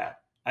told me that.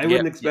 I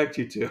wouldn't expect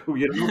you to,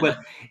 but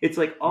it's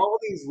like all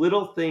these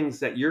little things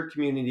that your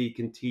community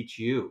can teach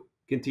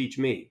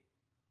me,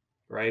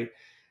 right?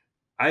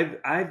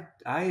 I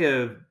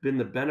have been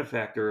the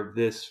benefactor of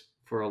this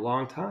for a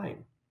long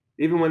time.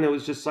 Even when it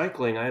was just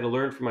cycling, I had to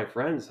learn from my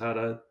friends how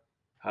to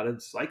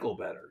cycle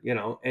better,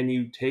 and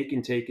you take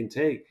and take and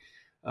take.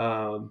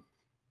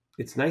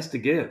 It's nice to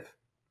give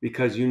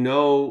because you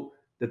know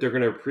that they're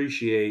going to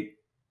appreciate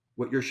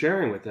what you're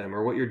sharing with them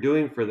or what you're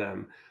doing for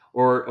them.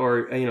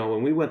 Or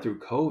when we went through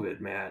COVID,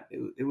 Matt,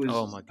 it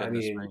Oh was, my I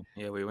goodness mean, me.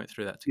 Yeah, we went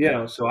through that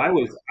together. so I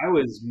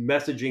was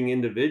messaging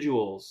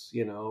individuals,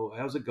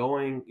 how's it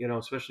going?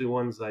 Especially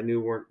ones I knew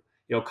weren't,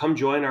 come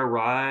join our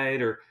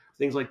ride or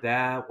things like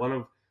that.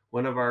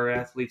 One of our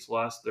athletes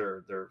lost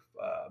their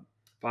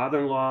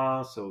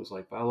father-in-law, so it was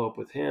like follow up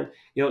with him.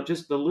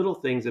 Just the little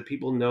things that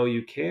people know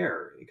you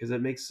care because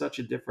it makes such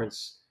a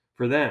difference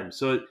for them.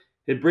 So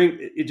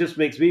it just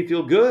makes me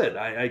feel good.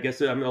 I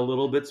guess I'm a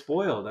little bit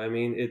spoiled. I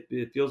mean,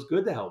 it feels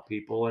good to help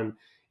people,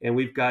 and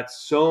we've got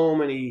so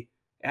many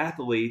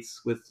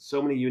athletes with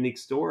so many unique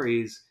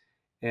stories,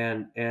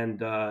 and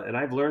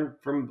I've learned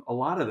from a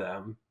lot of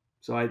them.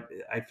 So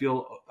I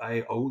feel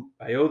I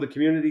owe the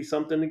community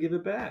something to give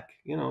it back.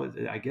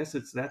 I guess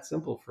it's that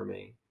simple for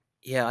me.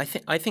 Yeah,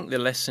 I think the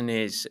lesson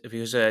is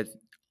because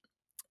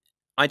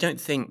I don't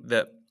think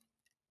that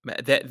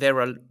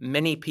there are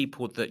many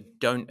people that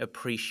don't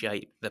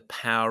appreciate the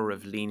power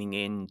of leaning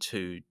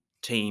into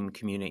team,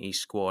 community,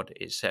 squad,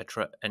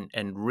 etc.,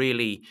 and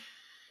really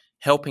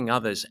helping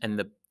others and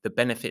the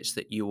benefits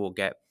that you will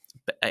get.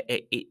 But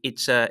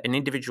it's an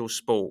individual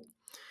sport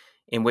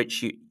in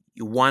which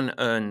one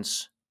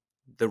earns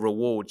the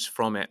rewards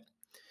from it,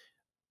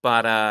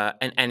 but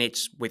and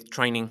it's with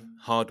training,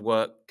 hard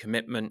work,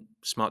 commitment,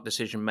 smart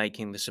decision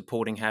making, the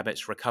supporting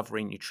habits,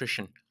 recovery,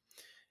 nutrition.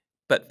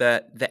 But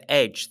the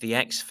edge, the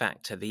X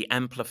factor, the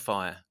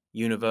amplifier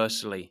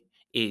universally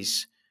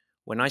is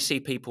when I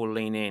see people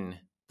lean in,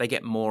 they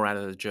get more out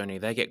of the journey,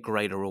 they get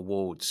greater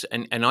rewards.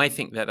 And I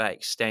think that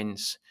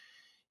extends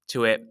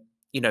to it,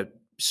 you know,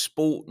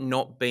 sport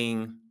not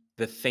being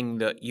the thing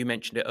that you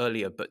mentioned it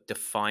earlier, but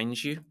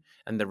defines you,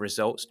 and the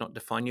results not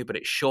define you, but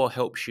it sure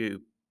helps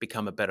you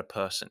become a better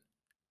person.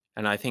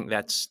 And I think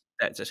that's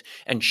just,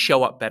 and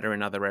show up better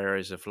in other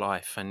areas of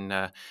life. And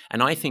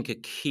I think a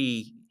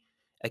key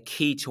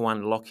to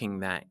unlocking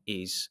that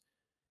is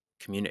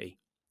community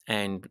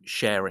and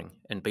sharing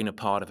and being a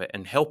part of it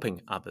and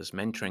helping others,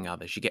 mentoring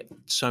others. You get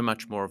so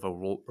much more of a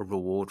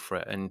reward for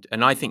it. And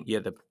I think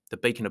the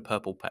beacon of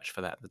Purple Patch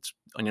for that. That's,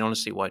 I mean,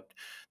 honestly, what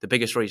the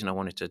biggest reason I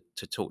wanted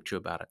to talk to you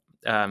about it.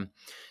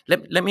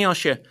 Let me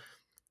ask you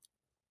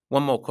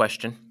one more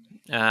question.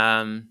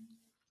 And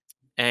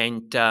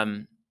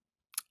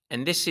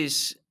this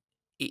is,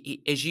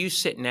 as you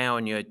sit now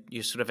and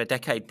you're sort of a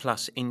decade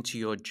plus into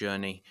your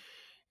journey,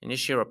 and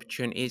it's your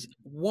opportunity, is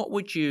what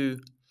would you,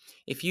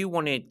 if you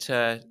wanted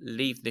to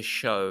leave this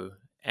show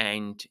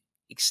and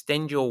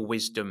extend your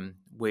wisdom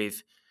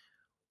with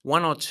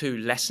one or two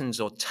lessons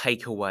or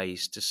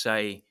takeaways to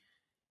say,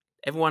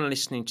 everyone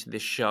listening to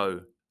this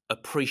show,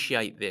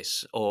 appreciate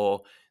this,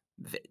 or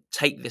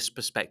take this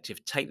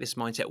perspective, take this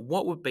mindset,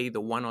 what would be the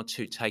one or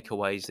two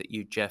takeaways that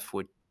you, Jeff,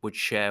 would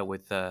share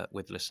with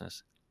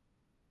listeners?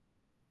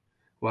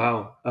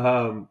 Wow.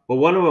 Well,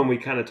 one of them we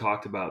kind of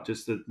talked about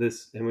just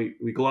this, and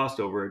we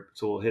glossed over it,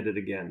 so we'll hit it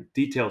again.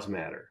 Details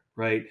matter,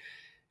 right?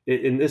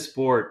 In this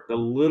sport, the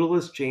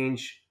littlest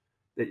change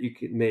that you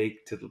can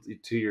make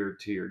to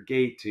your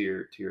gait,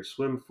 to your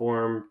swim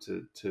form,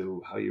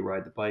 to how you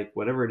ride the bike,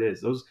 whatever it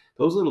is. Those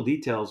little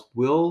details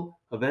will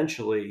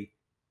eventually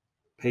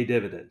pay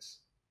dividends.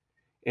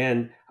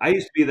 And I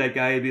used to be that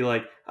guy who'd be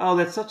like, "Oh,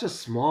 that's such a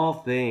small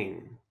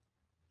thing.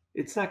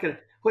 It's not gonna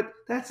what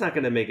that's not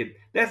gonna make it.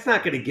 That's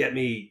not gonna get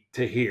me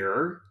to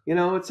here.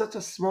 It's such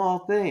a small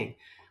thing."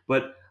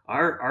 But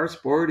our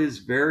sport is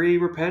very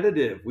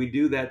repetitive. We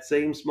do that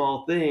same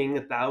small thing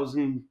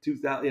 1,000,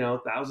 2,000,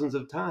 thousands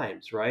of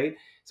times, right?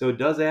 So it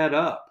does add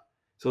up.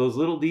 So those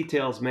little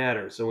details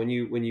matter. So when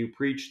you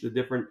preach the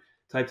different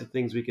types of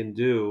things we can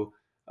do,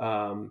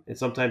 and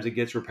sometimes it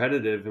gets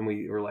repetitive, and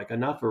we're like,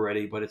 enough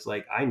already. But it's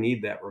like, I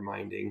need that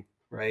reminding,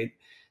 right?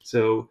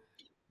 So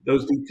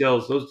those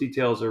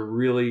details are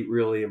really,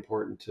 really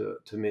important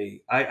to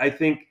me. I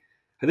think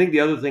the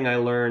other thing I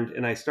learned,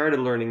 and I started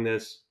learning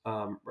this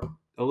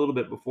a little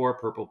bit before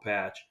Purple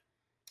Patch.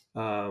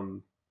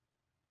 Um,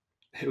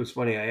 it was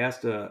funny. I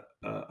asked a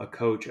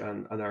coach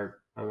on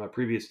our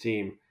previous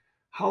team,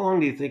 how long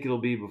do you think it'll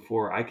be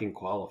before I can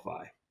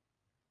qualify?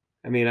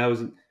 I mean, I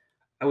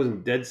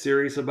wasn't dead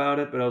serious about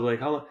it, but I was like,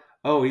 how long?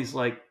 Oh, he's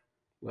like,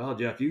 well,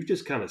 Jeff, you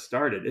just kind of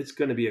started. It's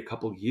going to be a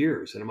couple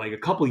years. And I'm like, a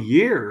couple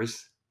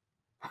years?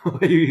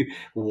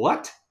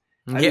 What?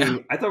 I Yeah.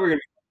 mean, I thought we were going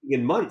to be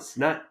in months,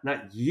 not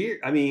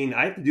years. I mean,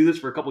 I have to do this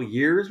for a couple of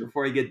years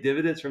before I get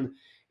dividends from,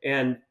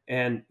 and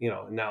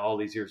now all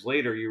these years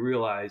later, you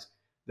realize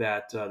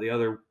that the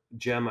other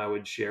gem I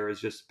would share is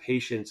just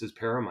patience is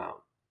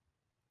paramount,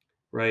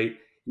 right?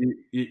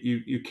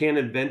 You can't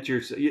invent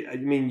yourself. I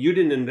mean, you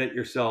didn't invent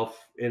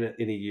yourself in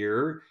a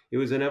year. It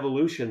was an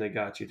evolution that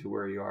got you to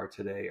where you are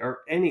today. Or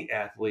any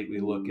athlete we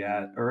look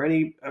at, or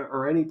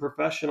any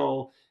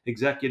professional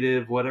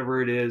executive,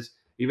 whatever it is.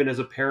 Even as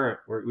a parent,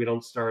 we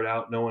don't start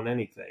out knowing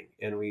anything,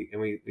 and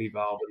we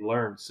evolve and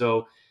learn.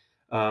 So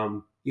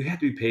you have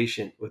to be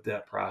patient with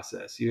that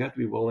process. You have to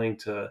be willing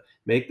to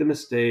make the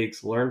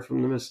mistakes, learn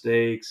from the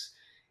mistakes,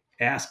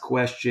 ask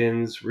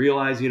questions,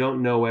 realize you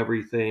don't know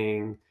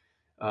everything.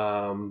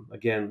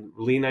 Again,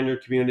 lean on your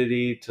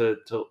community to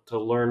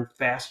learn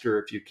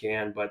faster if you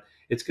can, but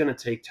it's going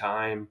to take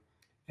time.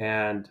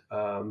 And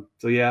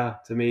so, yeah,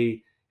 to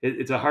me,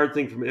 it's a hard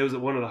thing for me. It was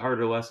one of the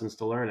harder lessons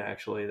to learn,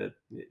 actually, that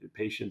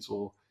patience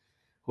will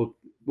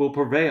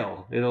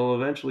prevail. It'll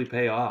eventually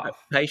pay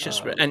off. Patience,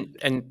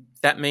 and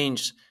that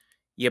means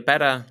you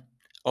better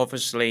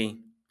obviously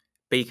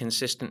be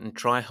consistent and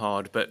try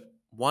hard. But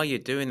while you're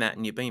doing that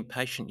and you're being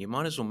patient, you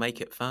might as well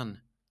make it fun.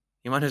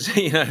 You might as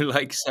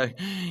well, so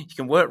you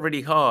can work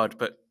really hard,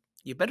 but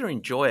you better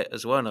enjoy it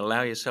as well and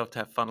allow yourself to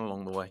have fun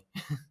along the way.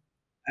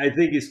 I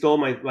think you stole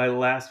my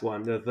last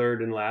one. The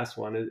third and last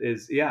one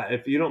is yeah.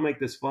 If you don't make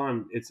this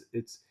fun, it's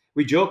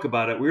we joke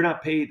about it. We're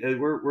not paid.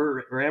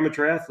 We're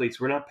amateur athletes.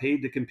 We're not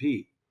paid to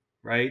compete,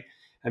 right?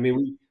 I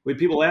mean, when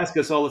people ask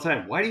us all the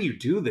time, why do you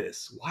do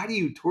this? Why do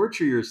you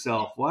torture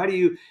yourself? Why do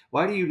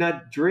you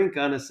not drink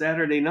on a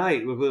Saturday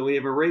night when we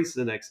have a race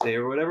the next day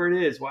or whatever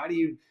it is? Why do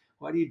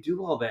you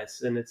do all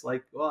this? And it's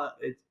like, well,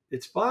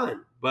 it's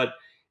fun, but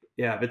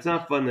yeah, if it's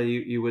not fun, then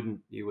you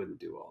wouldn't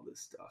do all this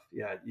stuff.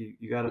 Yeah,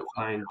 you gotta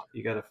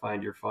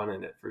find your fun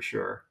in it for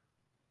sure,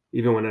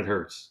 even when it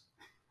hurts.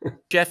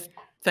 Jeff,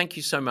 thank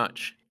you so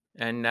much,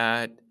 and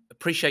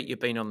appreciate you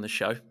being on the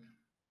show.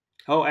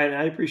 Oh, and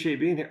I appreciate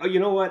being here. Oh, you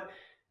know what?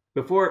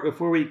 Before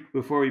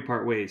we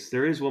part ways,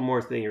 there is one more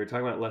thing. You were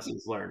talking about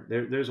lessons learned.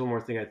 There's one more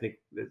thing I think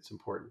that's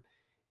important.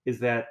 Is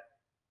that,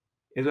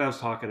 as I was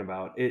talking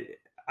about it,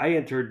 I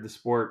entered the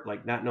sport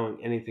like not knowing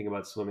anything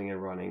about swimming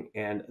and running,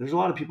 and there's a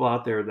lot of people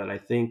out there that I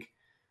think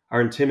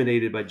are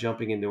intimidated by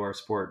jumping into our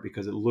sport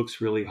because it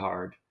looks really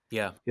hard.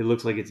 Yeah. It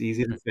looks like it's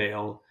easy to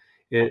fail.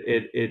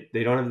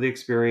 They don't have the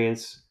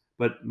experience.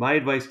 But my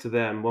advice to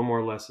them, one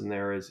more lesson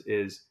there is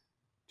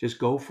just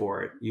go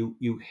for it.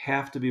 You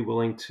have to be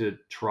willing to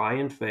try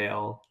and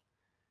fail,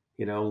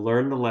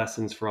 learn the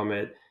lessons from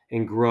it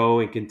and grow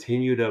and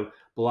continue to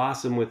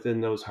blossom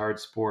within those hard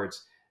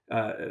sports.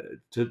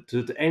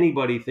 To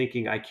anybody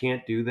thinking I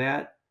can't do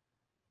that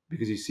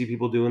because you see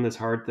people doing this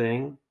hard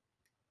thing,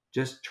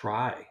 just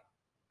try.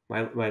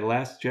 My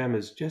last gem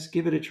is just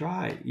give it a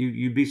try.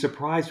 You'd be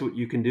surprised what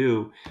you can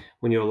do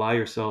when you allow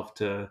yourself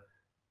to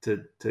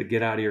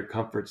get out of your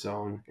comfort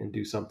zone and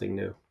do something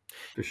new,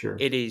 for sure.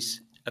 It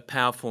is a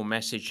powerful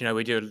message.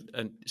 We do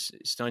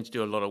starting to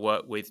do a lot of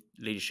work with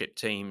leadership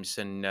teams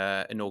and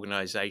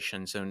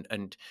organizations,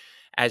 and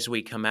as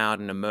we come out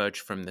and emerge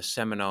from the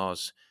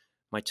seminars,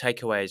 my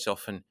takeaway is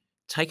often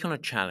take on a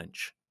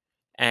challenge.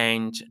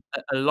 And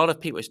a lot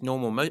of people, it's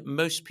normal.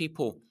 Most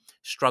people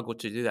struggle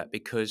to do that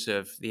because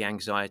of the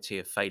anxiety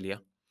of failure,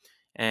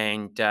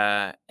 and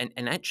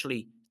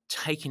actually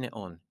taking it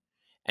on,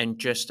 and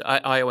just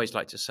I always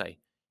like to say,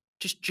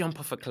 just jump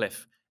off a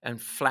cliff and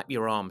flap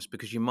your arms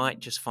because you might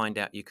just find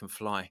out you can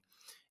fly,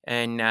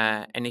 and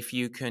if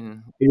you can,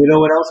 And you know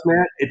what else,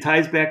 Matt? It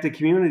ties back to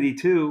community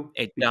too,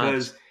 it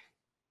because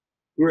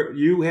does.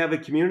 you have a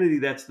community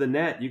that's the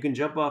net. You can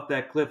jump off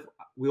that cliff.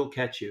 We'll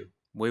catch you.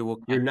 We will.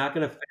 You're not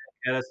going to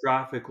fail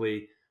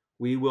catastrophically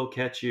we will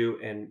catch you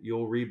and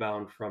you'll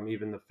rebound from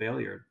even the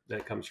failure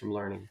that comes from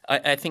learning.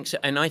 I think so.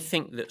 And I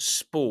think that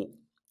sport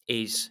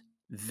is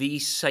the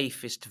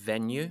safest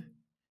venue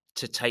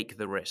to take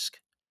the risk.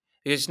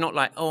 Because it's not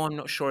like, oh, I'm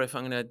not sure if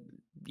I'm going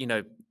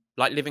to,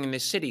 like living in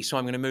this city, so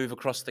I'm going to move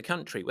across the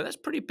country. Well, that's a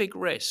pretty big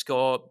risk.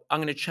 Or I'm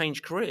going to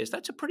change careers.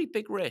 That's a pretty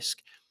big risk.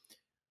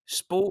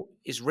 Sport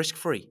is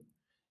risk-free.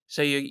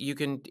 So you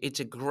can, it's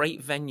a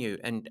great venue.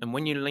 And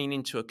when you lean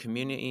into a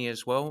community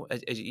as well,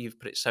 as you've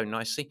put it so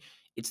nicely,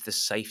 it's the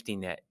safety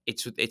net.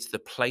 It's the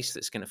place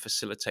that's going to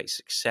facilitate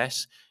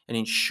success and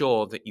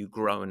ensure that you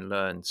grow and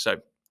learn. So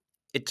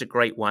it's a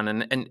great one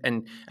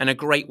and a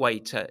great way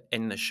to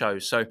end the show.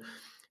 So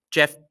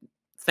Jeff,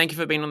 thank you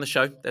for being on the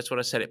show. That's what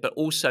I said it. But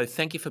also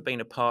thank you for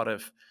being a part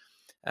of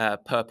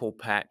Purple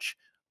Patch.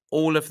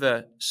 All of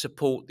the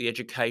support, the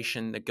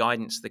education, the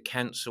guidance, the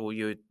counsel.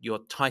 Your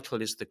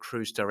title is the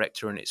cruise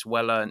director, and it's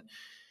well earned.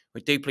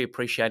 We deeply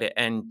appreciate it,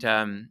 and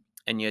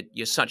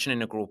you're such an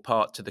integral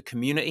part to the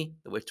community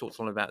that we've talked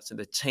all about, to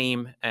the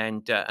team,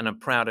 and I'm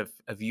proud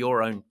of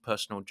your own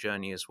personal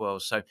journey as well.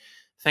 So,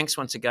 thanks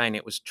once again.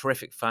 It was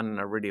terrific fun, and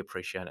I really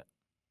appreciate it.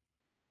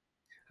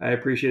 I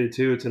appreciate it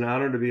too. It's an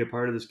honor to be a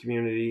part of this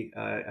community.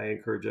 I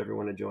encourage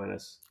everyone to join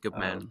us. Good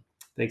man.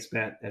 Thanks,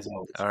 Matt, as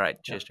always. All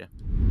right. Cheers, Jeff.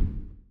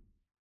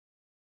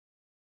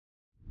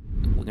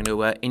 We're going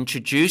to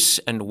introduce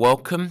and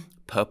welcome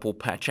Purple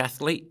Patch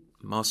athlete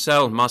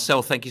Marcel.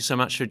 Marcel, thank you so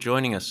much for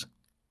joining us.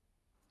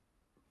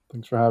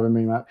 Thanks for having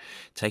me, Matt.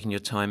 Taking your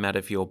time out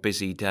of your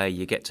busy day.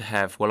 You get to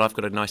have, well, I've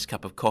got a nice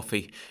cup of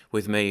coffee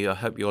with me. I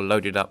hope you're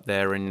loaded up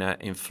there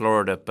in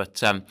Florida.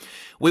 But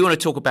we want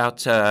to talk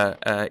about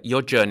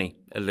your journey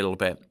a little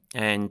bit.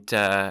 And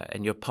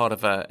you're part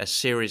of a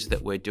series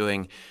that we're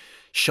doing,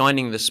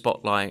 shining the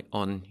spotlight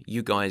on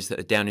you guys that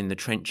are down in the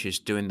trenches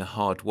doing the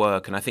hard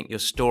work. And I think your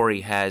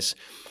story has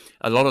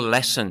a lot of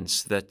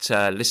lessons that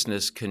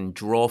listeners can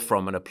draw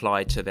from and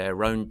apply to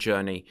their own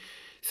journey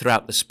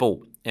throughout the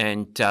sport.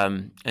 And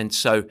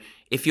so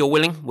if you're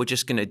willing, we're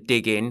just going to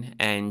dig in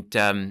and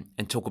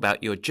talk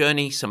about your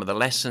journey, some of the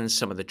lessons,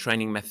 some of the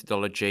training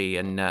methodology,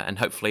 and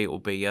hopefully it will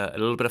be a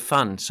little bit of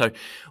fun. So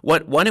why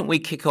don't we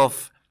kick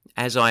off,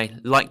 as I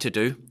like to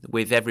do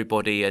with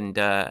everybody, and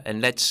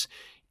let's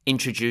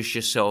introduce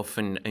yourself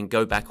and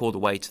go back all the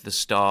way to the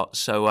start.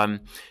 So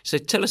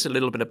tell us a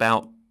little bit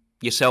about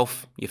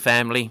yourself, your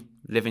family,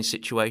 living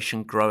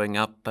situation, growing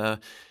up.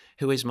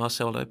 Who is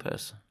Marcel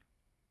Lopez?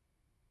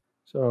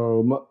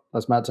 So,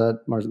 as Matt said,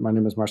 my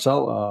name is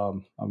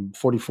Marcel. I'm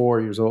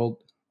 44 years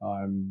old.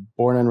 I'm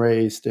born and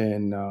raised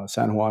in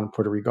San Juan,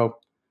 Puerto Rico.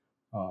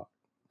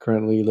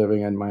 Currently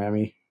living in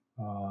Miami,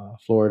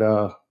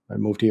 Florida. I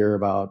moved here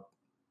about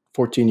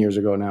 14 years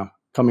ago now,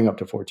 coming up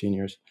to 14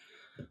 years.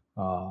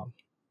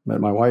 Met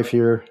my wife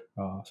here,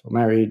 so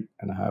married,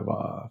 and I have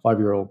a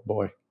 5-year-old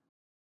boy.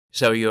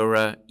 So you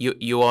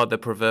are the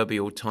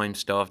proverbial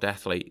time-starved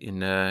athlete in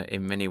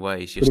many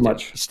ways. You're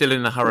still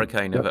in the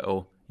hurricane of it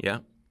all, yeah?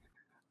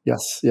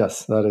 Yes,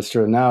 that is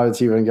true. Now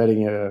it's even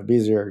getting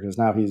busier because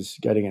now he's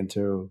getting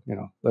into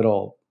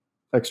little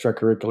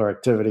extracurricular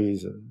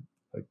activities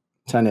like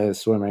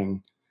tennis,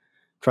 swimming.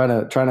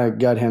 Trying to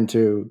get him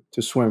to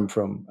swim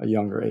from a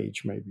younger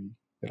age. Maybe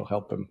it'll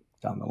help him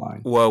down the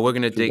line. Well, we're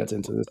going to dig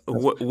into this.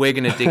 We're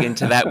going to dig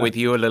into that with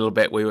you a little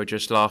bit. We were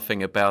just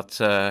laughing about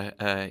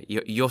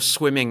your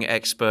swimming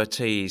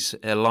expertise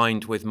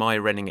aligned with my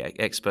running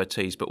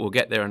expertise, but we'll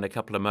get there in a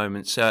couple of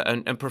moments.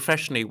 And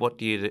professionally, what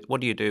do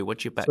you do?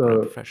 What's your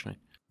background professionally?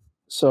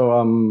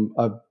 So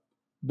I've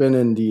been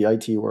in the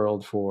IT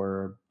world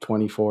for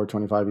 24,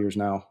 25 years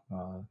now,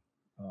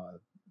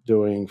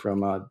 doing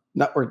from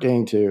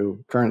networking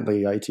to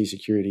currently IT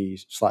security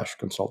 /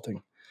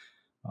 consulting.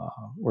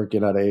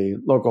 Working at a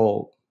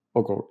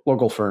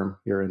local firm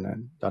here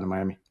down in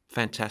Miami.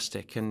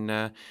 Fantastic.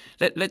 And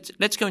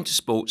let's go into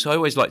sports. I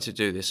always like to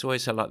do this.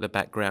 Always I like the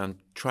background.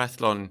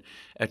 Triathlon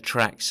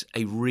attracts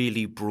a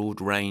really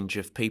broad range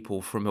of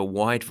people from a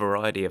wide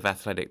variety of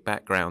athletic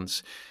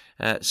backgrounds.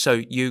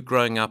 So you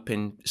growing up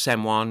in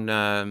San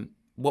Juan,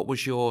 what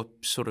was your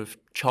sort of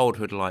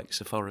childhood like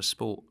so far as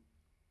sport?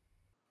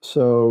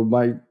 So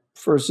my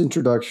first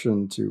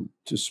introduction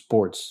to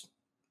sports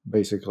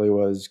basically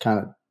was kind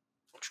of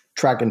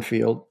track and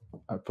field.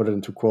 I put it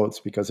into quotes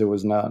because it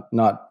was not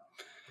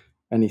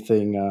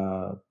anything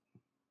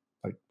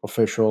like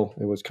official.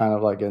 It was kind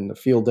of like in the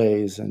field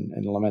days in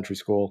elementary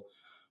school,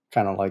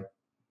 kind of like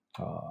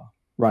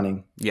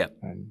running. Yeah.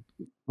 And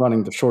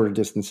running the shorter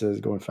distances,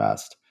 going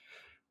fast.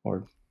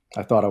 Or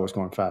I thought I was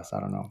going fast. I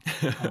don't know.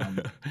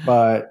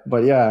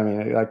 But yeah, I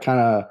mean, I kind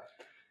of,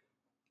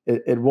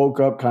 it woke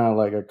up kind of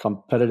like a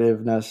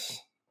competitiveness,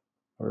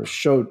 or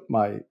showed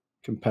my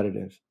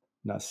competitiveness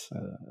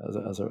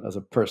as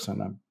a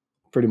person. I'm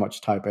pretty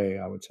much type A,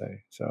 I would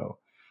say. So,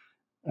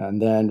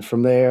 and then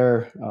from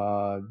there,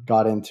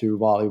 got into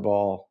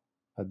volleyball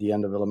at the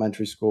end of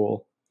elementary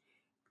school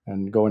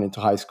and going into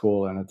high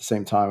school. And at the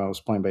same time, I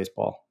was playing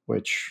baseball,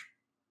 which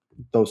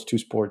those two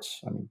sports,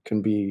 I mean,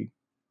 can be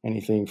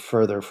anything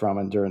further from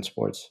endurance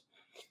sports.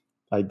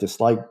 I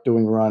dislike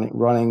doing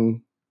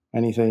running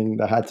anything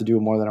that had to do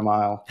more than a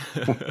mile.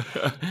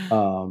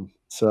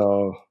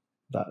 So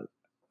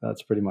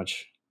that's pretty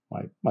much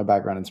my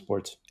background in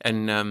sports.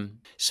 And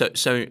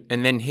so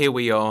then here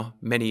we are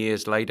many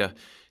years later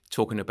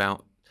talking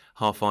about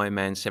half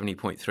Ironman,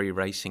 70.3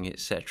 racing,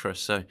 etc.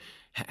 So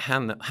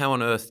how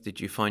on earth did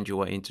you find your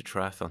way into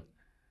triathlon?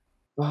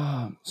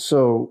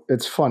 So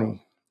it's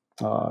funny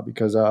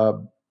because I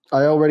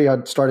already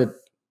had started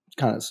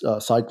kind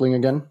of cycling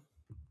again.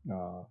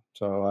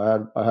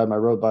 So I had my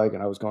road bike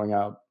and I was going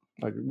out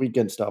like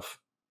weekend stuff,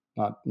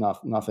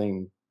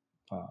 nothing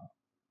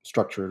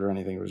structured or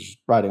anything. It was just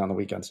riding on the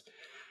weekends.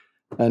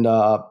 And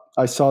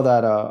I saw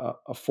that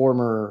a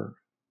former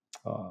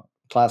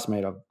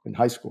classmate in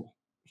high school,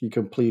 he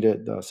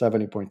completed the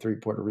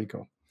 70.3 Puerto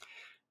Rico.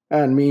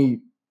 And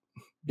me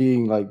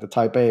being like the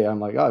type A, I'm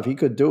like, oh, if he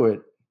could do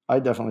it, I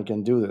definitely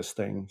can do this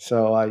thing.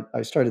 So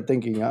I started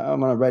thinking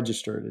I'm going to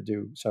register to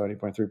do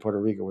 70.3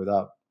 Puerto Rico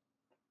without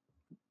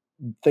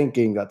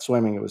thinking that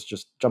swimming, it was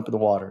just jump in the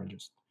water and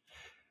just,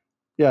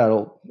 yeah,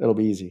 it'll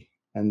be easy.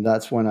 And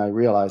that's when I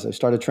realized I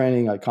started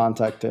training. I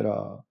contacted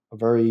a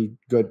very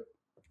good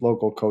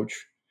local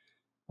coach,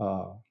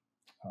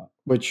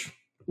 which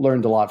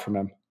learned a lot from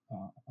him.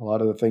 A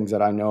lot of the things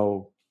that I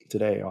know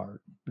today are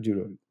due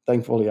to,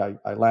 thankfully,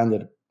 I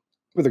landed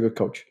with a good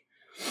coach.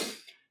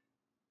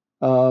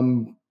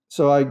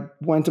 So I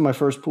went to my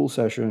first pool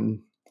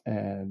session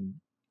and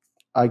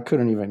I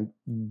couldn't even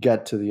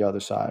get to the other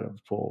side of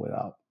the pool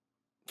without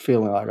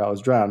feeling like I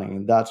was drowning.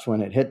 And that's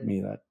when it hit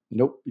me that,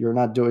 nope, you're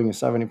not doing a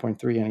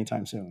 70.3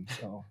 anytime soon.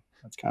 So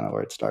that's kind of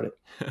where it started.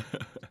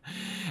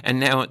 And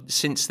now,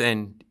 since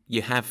then,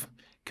 you have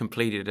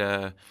completed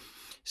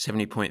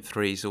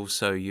 70.3s.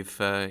 Also, you've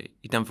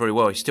done very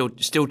well. You're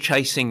still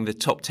chasing the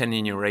top 10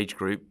 in your age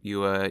group.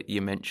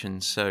 You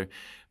mentioned so,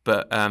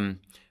 but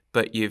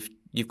you've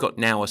got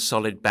now a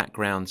solid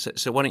background.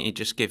 So why don't you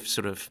just give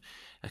sort of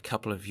a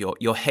couple of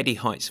your heady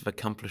heights of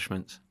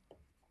accomplishments?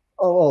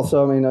 Oh, well,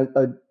 so I mean,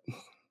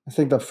 I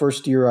think the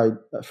first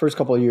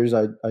couple of years,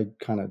 I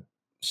kind of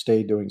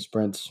stayed doing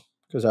sprints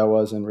because I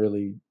wasn't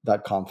really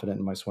that confident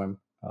in my swim.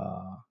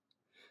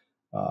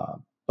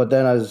 But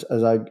then as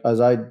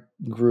I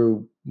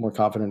grew more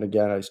confident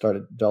again, I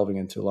started delving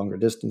into longer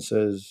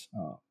distances.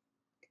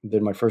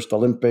 Did my first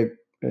Olympic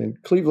in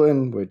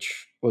Cleveland,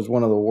 which was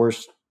one of the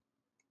worst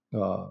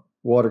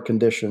water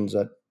conditions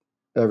that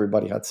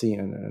everybody had seen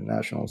in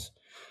nationals.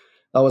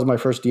 That was my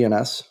first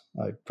DNS.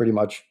 I pretty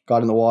much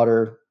got in the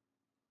water,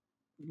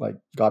 like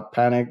got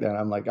panicked, and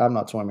I'm like, I'm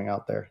not swimming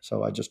out there.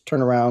 So I just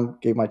turned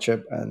around, gave my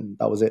chip, and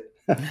that was it.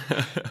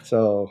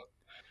 So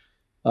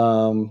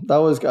that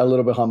was a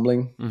little bit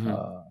humbling.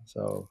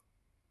 Mm-hmm.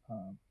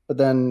 But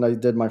then I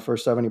did my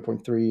first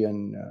 70.3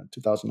 in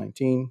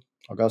 2019,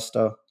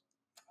 Augusta.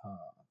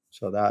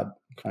 So that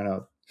kind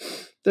of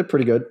did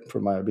pretty good for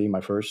being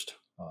my first.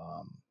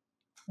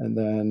 And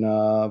then,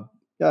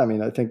 I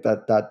mean, I think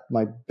that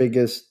my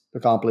biggest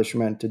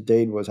accomplishment to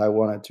date was I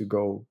wanted to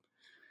go.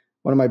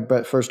 One of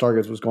my first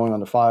targets was going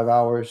under 5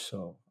 hours,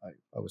 so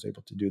I was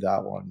able to do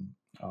that one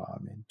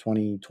in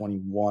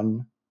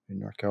 2021 in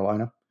North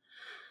Carolina.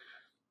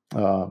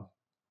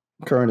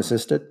 Current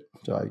assisted,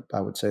 so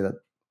I would say that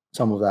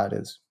some of that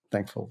is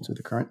thankful to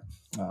the current.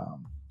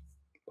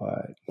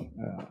 But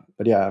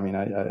yeah, I mean,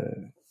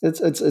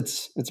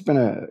 it's been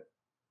a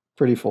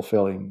pretty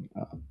fulfilling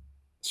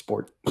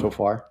sport so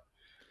far.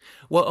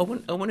 Well,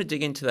 I want to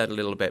dig into that a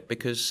little bit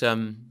because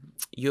one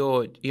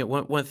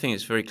thing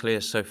that's very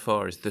clear so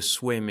far is the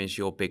swim is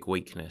your big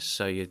weakness.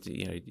 So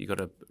you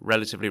got a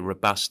relatively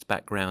robust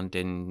background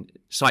in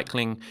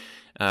cycling,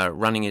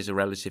 running is a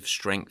relative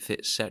strength,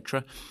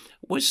 etc.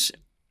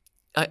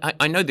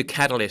 I know the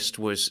catalyst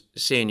was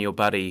seeing your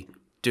buddy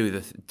do the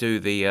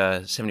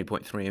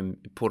 70.3 in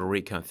Puerto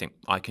Rico and think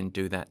I can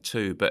do that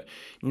too. But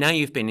now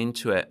you've been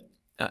into it,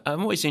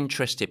 I'm always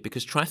interested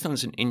because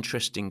triathlon's an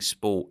interesting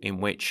sport in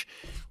which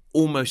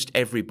almost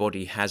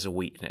everybody has a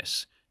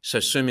weakness. So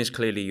swim is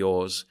clearly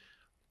yours.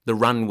 The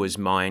run was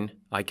mine.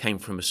 I came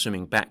from a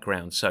swimming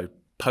background, so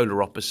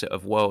polar opposite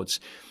of worlds.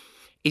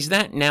 Is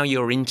that now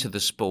you're into the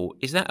sport,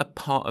 is that a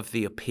part of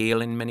the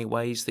appeal in many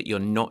ways, that you're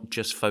not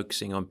just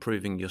focusing on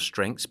proving your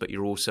strengths, but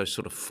you're also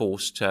sort of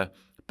forced to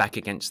back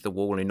against the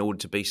wall in order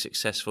to be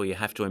successful, you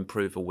have to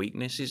improve a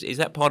weakness? Is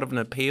that part of an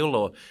appeal,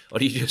 or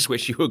do you just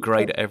wish you were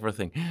great at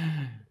everything?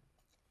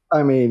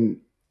 I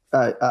mean,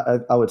 I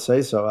would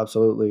say so,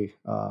 absolutely.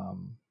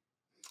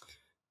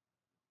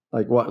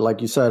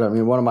 Like you said, I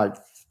mean, one of my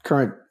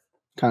current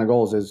kind of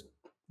goals is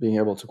being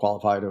able to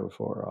qualify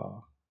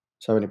for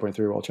 70.3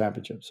 World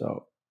Championship.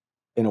 So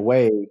in a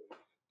way,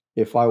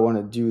 if I want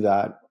to do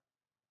that,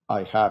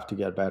 I have to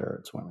get better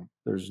at swimming.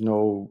 There's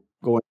no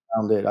going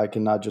around it. I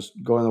cannot just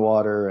go in the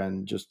water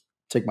and just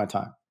take my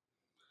time.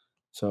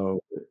 So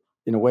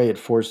in a way, it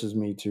forces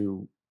me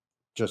to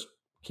just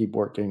keep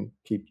working,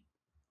 keep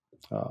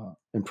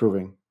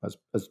improving as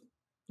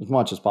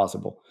much as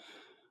possible,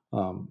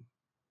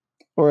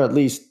 or at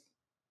least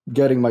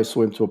getting my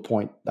swim to a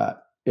point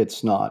that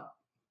it's not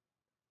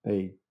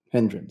a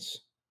hindrance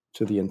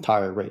to the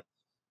entire race.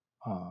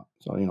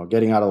 So,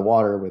 getting out of the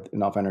water with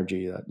enough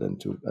energy then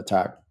to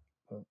attack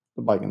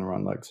the bike and the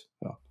run legs.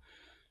 So.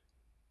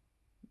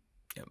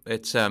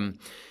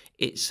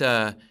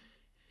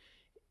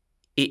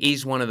 It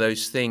is one of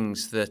those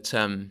things that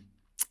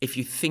if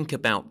you think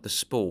about the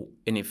sport,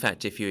 and in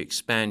fact, if you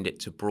expand it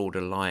to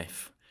broader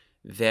life,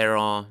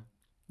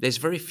 there's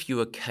very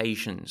few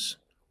occasions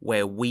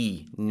where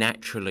we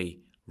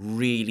naturally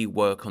really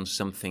work on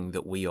something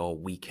that we are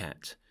weak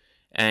at.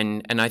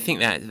 And I think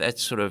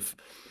that's sort of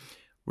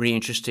really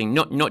interesting,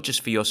 not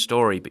just for your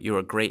story, but you're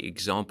a great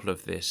example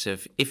of this.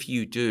 If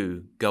you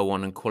do go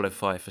on and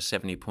qualify for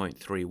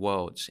 70.3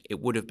 Worlds, it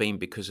would have been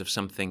because of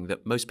something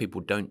that most people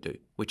don't do,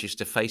 which is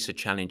to face a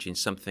challenge in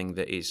something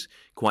that is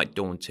quite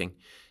daunting,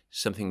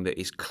 something that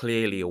is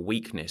clearly a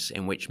weakness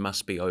and which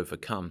must be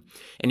overcome.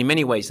 And in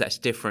many ways, that's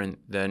different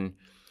than,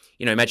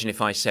 imagine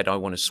if I said I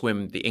want to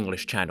swim the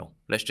English Channel.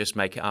 Let's just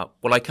make it up.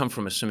 Well, I come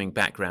from a swimming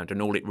background,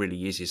 and all it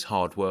really is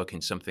hard work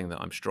in something that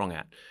I'm strong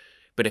at.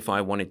 But if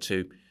I wanted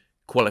to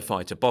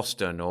qualify to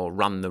Boston or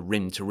run the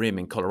rim to rim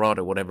in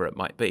Colorado, whatever it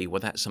might be,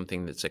 well, that's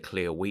something that's a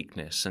clear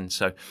weakness. And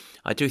so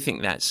I do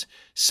think that's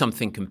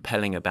something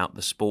compelling about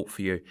the sport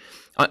for you.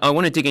 I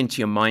want to dig into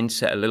your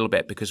mindset a little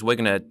bit, because we're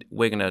gonna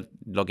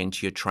log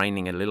into your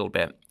training a little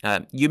bit.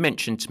 You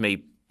mentioned to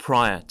me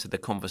prior to the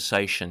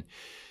conversation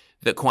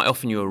that quite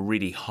often you're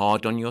really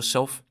hard on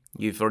yourself.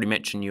 You've already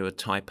mentioned you were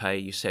type A.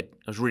 You said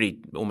I was really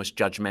almost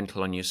judgmental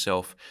on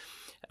yourself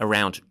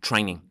around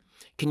training.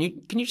 Can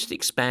you just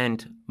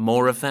expand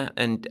more of that?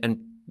 And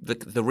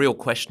the real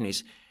question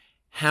is,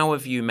 how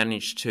have you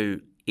managed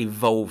to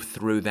evolve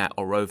through that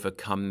or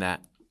overcome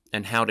that?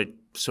 And how did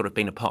sort of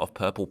being a part of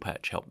Purple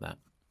Patch help that?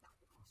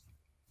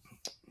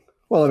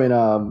 Well, I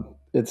mean,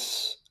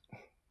 it's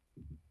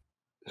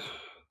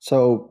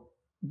so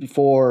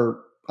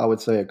before, I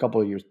would say a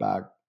couple of years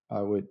back,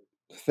 I would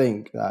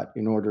think that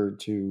in order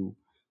to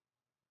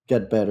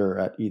get better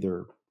at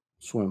either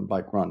swim,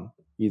 bike, run,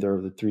 either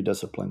of the three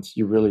disciplines,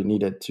 you really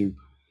needed to,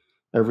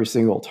 every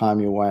single time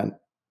you went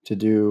to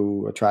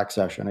do a track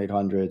session,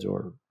 800s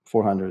or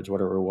 400s,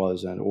 whatever it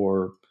was,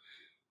 or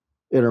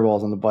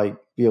intervals on the bike,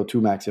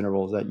 VO2 max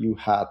intervals, that you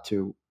had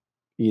to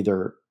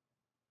either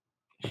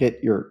hit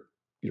your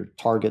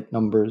target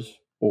numbers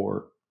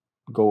or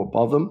go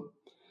above them.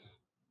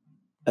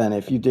 And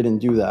if you didn't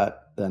do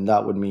that, then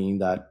that would mean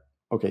that,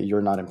 okay,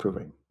 you're not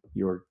improving.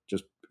 You're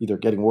just either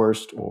getting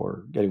worse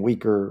or getting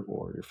weaker,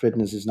 or your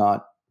fitness is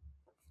not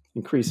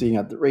increasing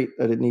at the rate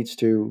that it needs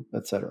to,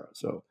 etc.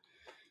 So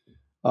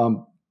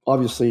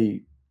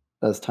obviously,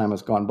 as time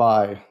has gone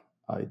by,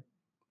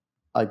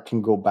 I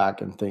can go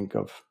back and think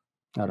of,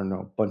 I don't know,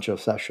 a bunch of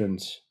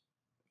sessions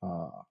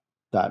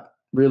that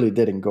really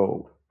didn't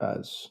go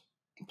as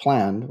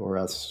planned or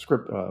as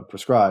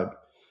prescribed.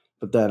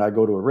 But then I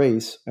go to a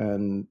race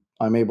and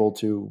I'm able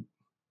to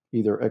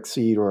either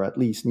exceed or at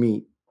least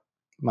meet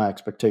my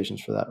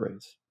expectations for that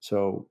race.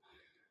 So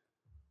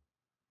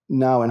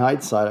now in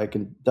hindsight, I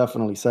can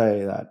definitely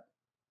say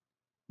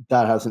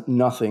that has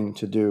nothing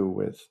to do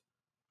with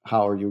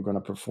how are you going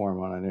to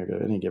perform on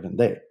any given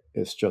day.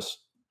 It's just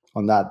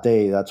on that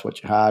day, that's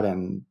what you had,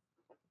 and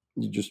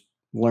you just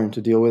learn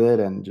to deal with it.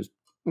 And just,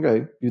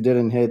 okay, you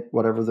didn't hit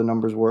whatever the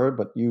numbers were,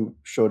 but you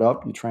showed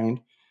up, you trained.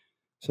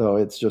 So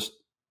it's just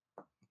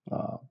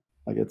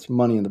like it's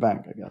money in the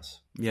bank, I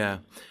guess. Yeah,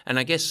 and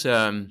I guess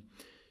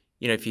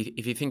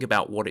if you think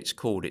about what it's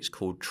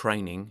called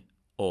training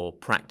or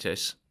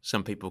practice.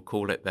 Some people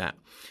call it that.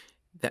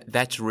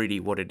 That's really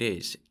what it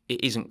is.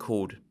 It isn't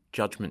called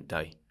Judgment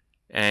Day.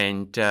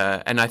 And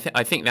I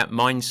think that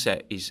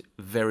mindset is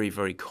very,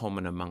 very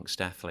common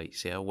amongst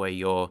athletes, yeah, where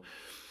you're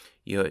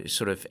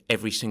sort of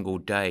every single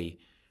day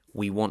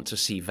we want to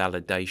see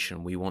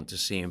validation, we want to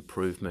see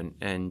improvement,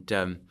 and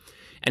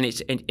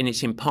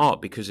it's in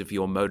part because of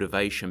your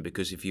motivation,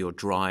 because of your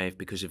drive,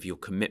 because of your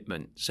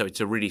commitment. So it's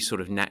a really sort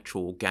of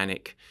natural,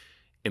 organic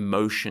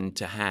emotion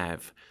to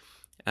have.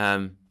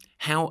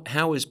 How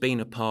has being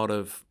a part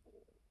of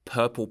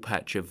Purple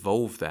Patch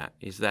evolve that?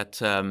 Is that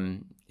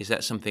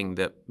something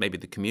that maybe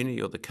the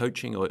community or the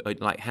coaching, or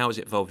like how has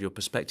it evolved your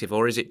perspective,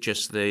 or is it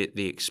just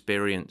the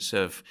experience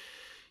of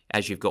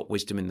as you've got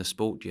wisdom in the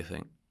sport? Do you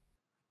think?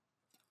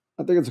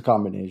 I think it's a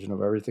combination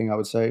of everything, I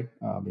would say.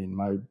 I mean,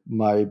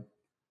 my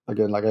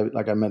again,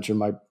 like I mentioned,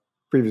 my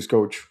previous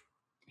coach,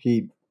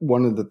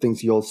 one of the things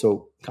he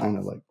also kind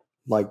of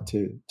liked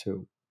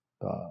to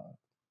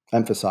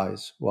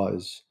emphasize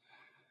was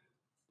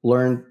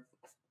learn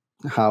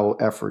how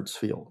efforts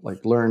feel.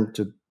 Like learn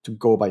to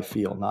go by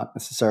feel, not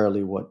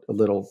necessarily what a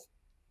little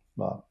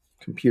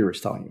computer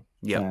is telling you.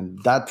 Yeah. And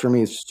that for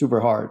me is super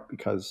hard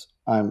because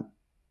I'm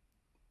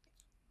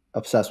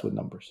obsessed with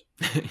numbers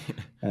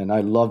and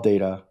I love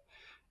data.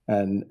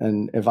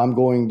 And if I'm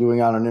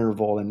doing out an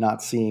interval and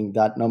not seeing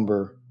that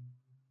number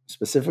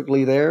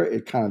specifically there,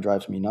 it kind of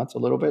drives me nuts a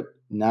little bit.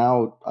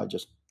 Now I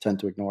just tend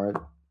to ignore it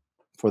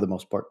for the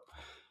most part.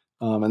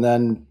 And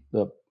then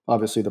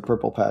obviously the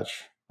Purple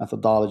Patch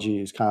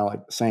methodology is kind of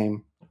like the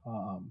same,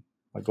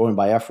 like going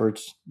by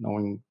efforts,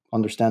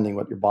 understanding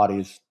what your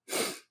body's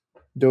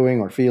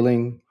doing or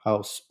feeling,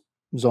 how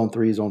zone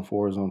 3, zone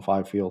 4, zone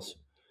 5 feels.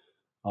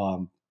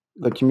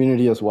 The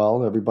community as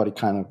well. Everybody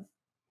kind of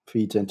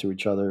feeds into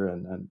each other,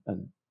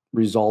 and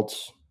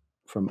results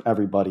from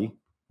everybody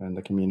in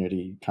the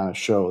community kind of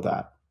show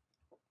that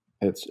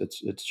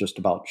it's just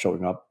about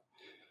showing up.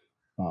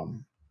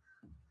 And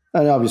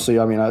obviously,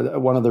 I mean,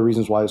 one of the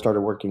reasons why I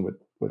started working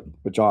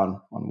with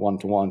John on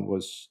one-to-one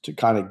was to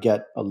kind of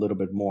get a little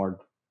bit more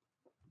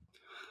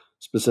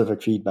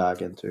specific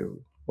feedback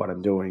into what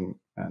I'm doing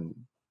and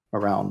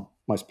around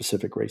my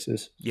specific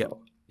races. Yeah,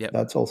 so yeah,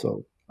 that's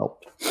also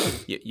helped.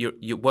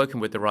 You're working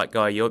with the right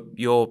guy.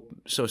 You're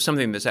sort of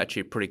something that's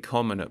actually pretty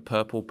common at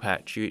Purple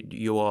Patch.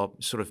 You are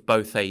sort of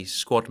both a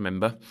squad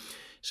member,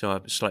 so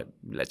it's like,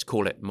 let's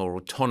call it more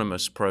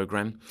autonomous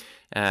program,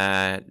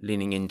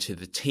 leaning into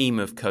the team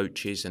of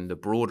coaches and the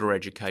broader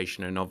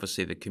education and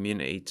obviously the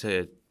community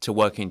to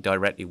working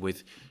directly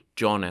with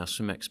John, our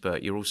swim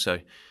expert. You're also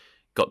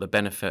got the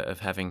benefit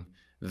of having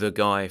the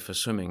guy for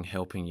swimming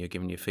helping you,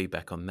 giving you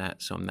feedback on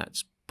that. So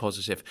that's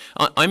positive.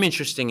 I'm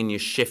interested in your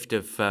shift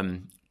of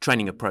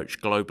training approach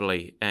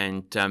globally.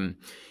 And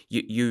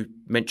you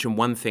mentioned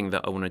one thing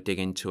that I want to dig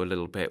into a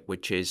little bit,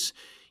 which is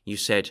you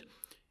said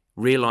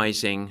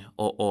realizing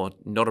or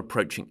not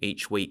approaching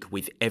each week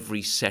with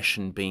every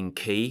session being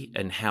key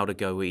and how to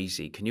go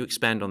easy. Can you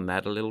expand on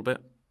that a little bit?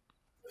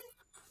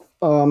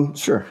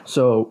 Sure.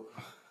 So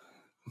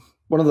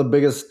one of the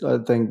biggest, I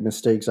think,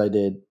 mistakes I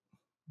did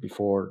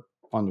before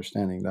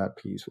understanding that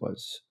piece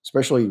was,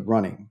 especially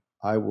running,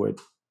 I would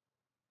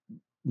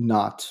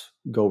not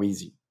go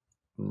easy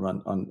and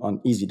run on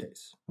easy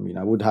days. I mean,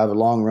 I would have a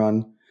long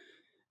run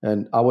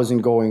and I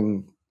wasn't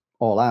going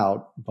all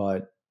out,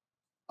 but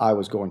I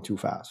was going too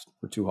fast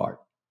or too hard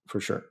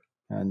for sure.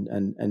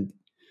 And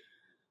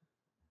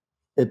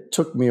it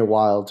took me a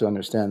while to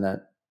understand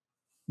that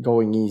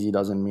going easy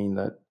doesn't mean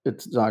that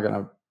it's not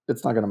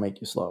gonna make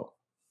you slow.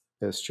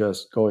 It's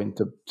just going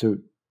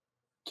to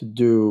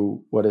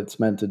do what it's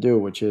meant to do,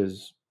 which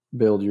is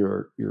build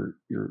your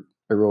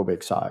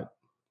aerobic side.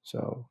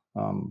 So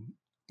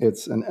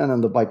it's and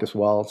on the bike as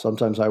well.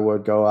 Sometimes I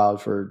would go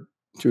out for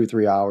 2,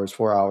 3 hours,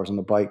 4 hours on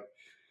the bike.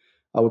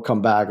 I would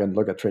come back and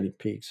look at Training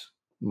Peaks.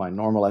 My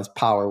normalized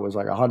power was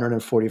like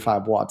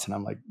 145 watts, and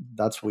I'm like,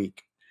 that's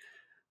weak.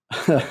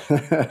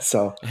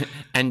 So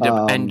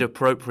and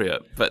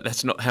appropriate, but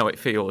that's not how it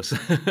feels.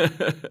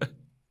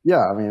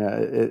 Yeah, I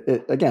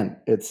mean,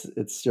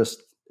 it's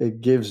just,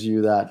 it gives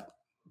you that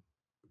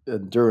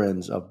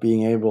endurance of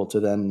being able to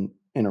then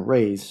in a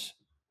race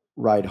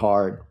ride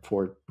hard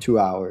for 2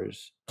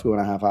 hours,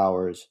 2.5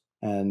 hours,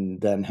 and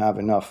then have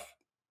enough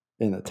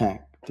in the tank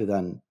to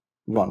then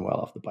run well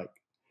off the bike.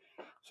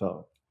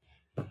 So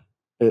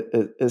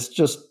it's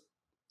just,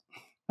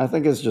 I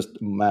think it's just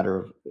a matter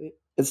of,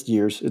 it's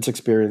years, it's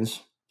experience,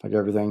 like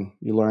everything.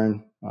 You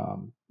learn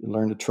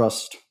to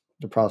trust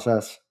the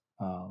process,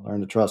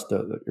 learn to trust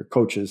your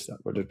coaches, that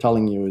what they're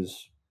telling you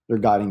is they're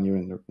guiding you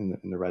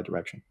in the right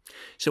direction.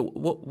 So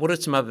what are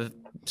some other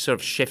sort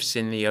of shifts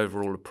in the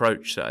overall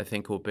approach that I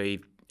think will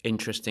be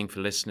interesting for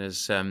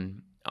listeners?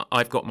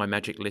 I've got my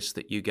magic list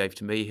that you gave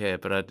to me here,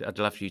 but I'd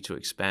love you to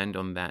expand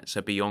on that.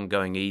 So beyond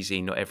going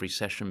easy, not every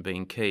session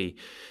being key,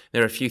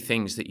 there are a few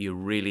things that you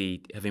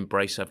really have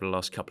embraced over the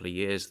last couple of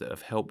years that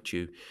have helped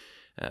you,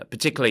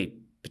 particularly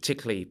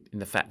in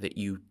the fact that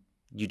you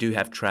do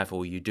have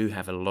travel, you do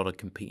have a lot of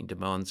competing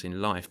demands in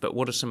life. But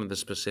what are some of the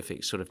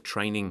specific sort of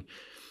training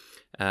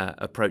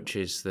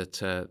approaches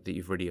that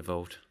you've really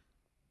evolved?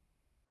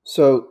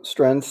 So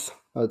strength,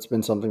 it's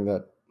been something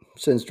that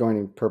since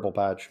joining Purple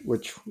Patch,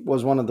 which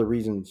was one of the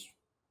reasons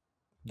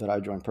that I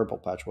joined Purple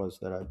Patch, was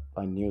that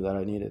I knew that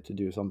I needed to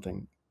do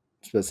something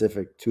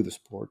specific to the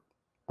sport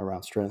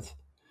around strength.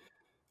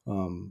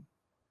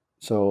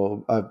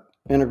 So I've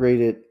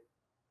integrated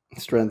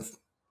strength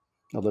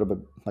a little bit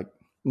like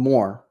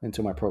more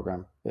into my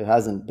program. It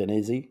hasn't been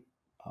easy.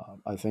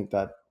 I think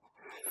that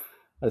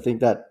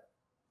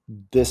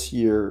this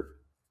year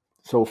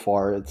so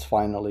far, it's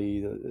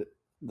finally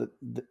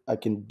I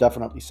can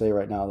definitely say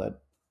right now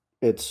that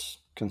it's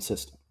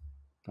consistent.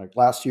 Like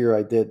last year,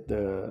 I did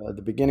at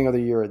the beginning of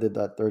the year, I did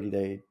that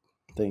 30-day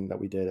thing that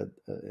we did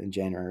in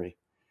January,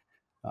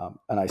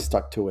 and I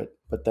stuck to it.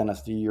 But then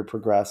as the year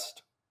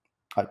progressed,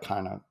 I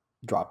kind of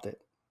dropped it.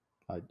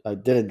 I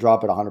didn't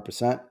drop it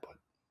 100%,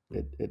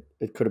 but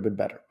it could have been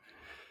better.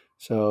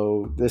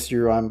 So this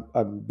year, I'm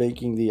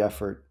making the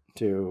effort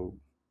to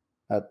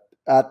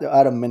at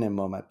a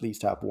minimum at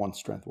least have one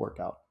strength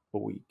workout a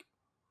week.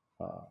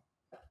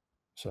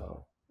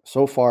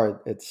 So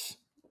far it's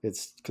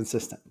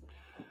consistent.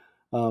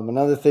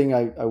 Another thing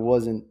I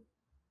wasn't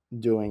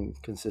doing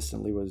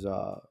consistently was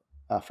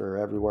after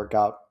every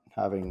workout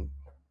having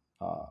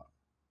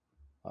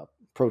a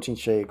protein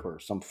shake or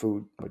some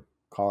food with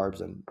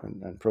carbs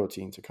and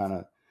protein to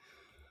kind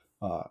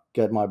of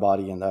get my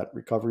body in that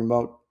recovery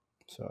mode.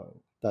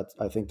 So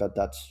I think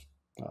that's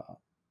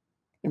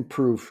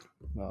improved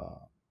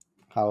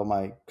how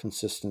my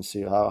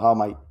consistency, how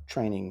my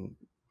training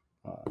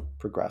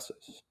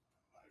progresses.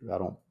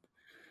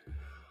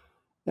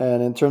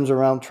 And in terms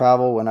around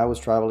travel, when I was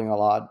traveling a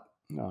lot,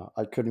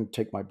 I couldn't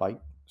take my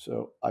bike,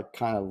 so I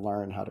kind of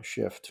learned how to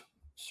shift.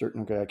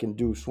 Okay, I can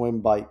do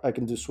swim, bike, I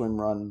can do swim,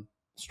 run,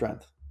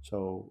 strength.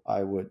 So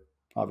I would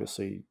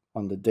obviously,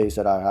 on the days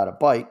that I had a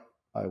bike,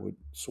 I would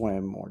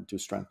swim or do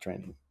strength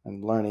training,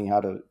 and learning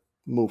how to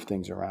move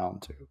things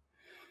around to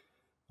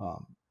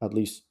at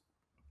least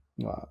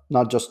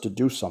not just to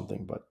do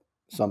something, but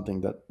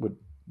something that would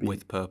be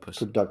with purpose,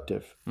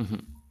 productive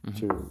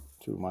to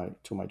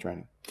my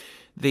training.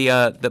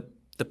 The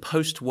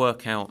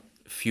post-workout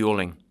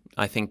fueling,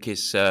 I think,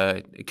 is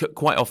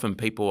quite often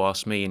people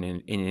ask me in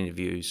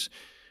interviews,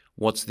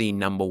 what's the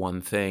number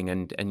one thing?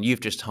 And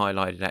you've just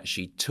highlighted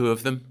actually two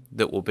of them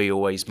that will be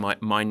always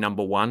my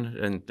number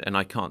one, and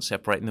I can't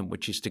separate them,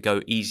 which is to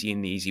go easy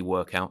in the easy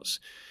workouts.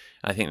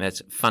 I think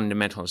that's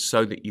fundamental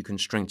so that you can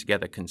string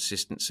together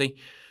consistency.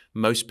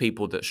 Most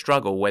people that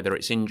struggle, whether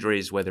it's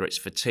injuries, whether it's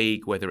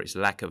fatigue, whether it's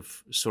lack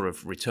of sort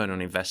of return on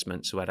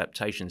investments or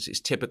adaptations, is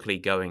typically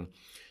going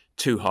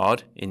too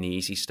hard in the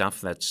easy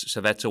stuff.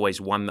 That's always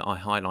one that I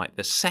highlight.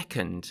 The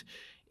second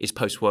is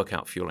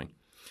post-workout fueling.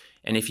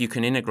 And if you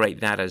can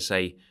integrate that as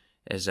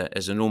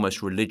an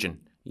almost religion,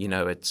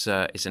 it's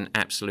an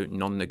absolute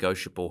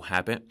non-negotiable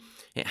habit.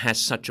 It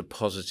has such a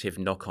positive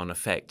knock-on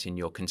effect in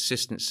your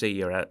consistency,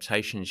 your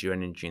adaptations, your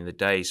energy in the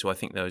day. So I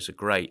think those are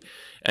great.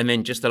 And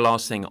then just the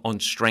last thing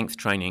on strength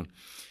training,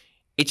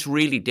 it's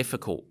really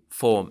difficult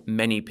for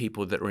many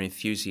people that are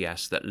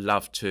enthusiasts that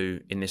love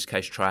to, in this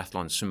case,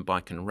 triathlon, swim,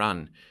 bike, and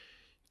run,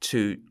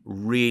 to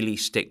really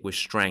stick with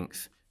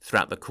strength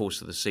throughout the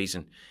course of the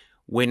season.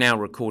 We're now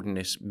recording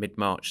this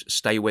mid-March.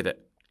 Stay with it.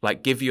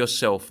 Like, give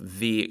yourself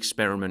the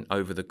experiment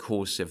over the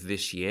course of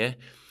this year,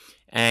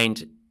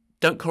 and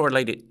don't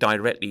correlate it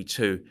directly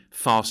to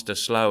faster,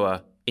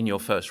 slower in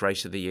your first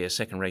race of the year,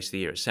 second race of the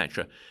year,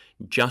 etc.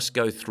 Just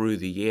go through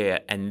the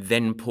year and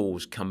then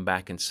pause, come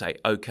back and say,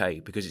 okay,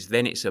 because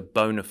it's a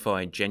bona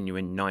fide,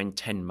 genuine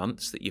 9-10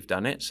 months that you've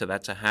done it. So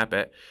that's a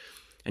habit.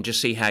 And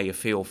just see how you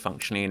feel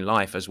functionally in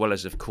life, as well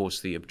as, of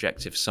course, the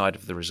objective side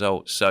of the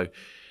results. So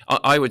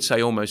I would say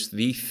almost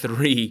the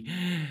three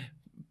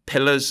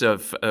pillars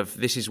of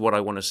this is what I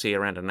want to see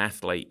around an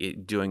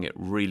athlete doing it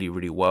really,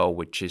 really well,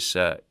 which is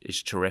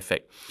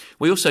terrific.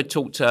 We also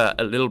talked a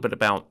little bit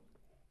about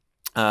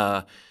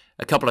a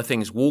couple of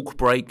things. Walk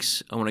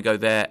breaks, I want to go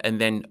there,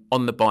 and then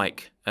on the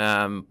bike.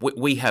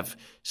 We have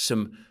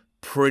some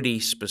pretty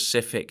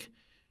specific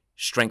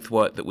strength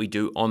work that we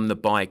do on the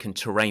bike and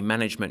terrain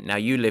management. Now,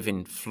 you live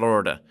in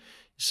Florida,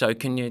 so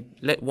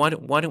why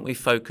don't we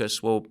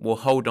focus? We'll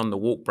hold on the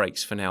walk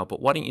breaks for now, but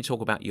why don't you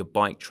talk about your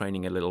bike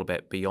training a little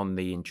bit beyond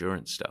the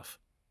endurance stuff?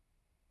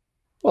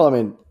 Well, I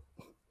mean,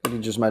 you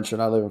just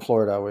mentioned I live in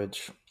Florida,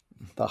 which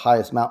the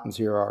highest mountains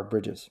here are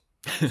bridges.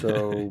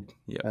 So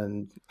yep.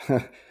 and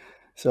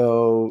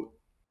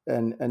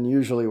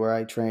usually where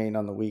I train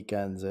on the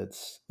weekends,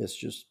 it's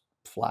just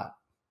flat.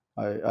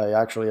 I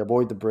actually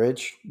avoid the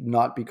bridge,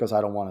 not because I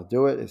don't want to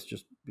do it. It's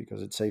just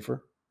because it's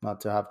safer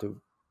not to have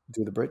to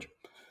do the bridge.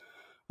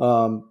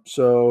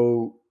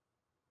 So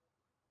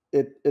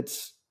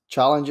it's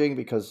challenging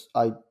because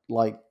I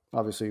like,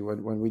 obviously,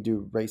 when we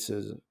do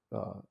races,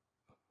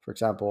 for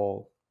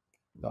example,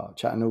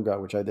 Chattanooga,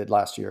 which I did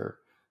last year,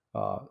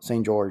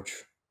 St.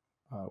 George,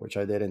 which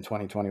I did in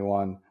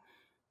 2021,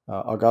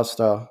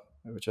 Augusta,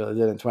 which I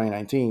did in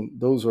 2019,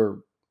 those are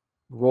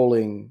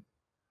rolling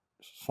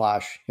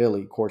 /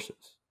 hilly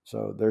courses.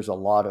 So there's a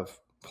lot of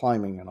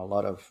climbing and a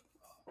lot of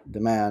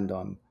demand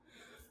on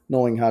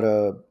knowing how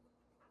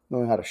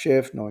to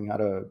shift, knowing how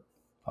to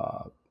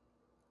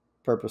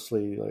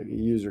purposely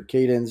use your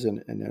cadence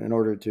in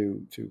order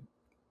to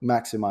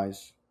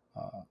maximize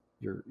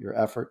your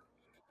effort.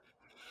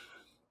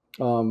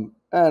 And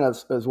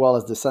as well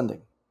as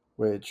descending,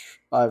 which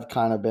I've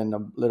kind of been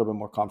a little bit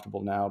more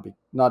comfortable now,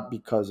 not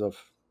because of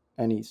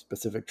any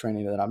specific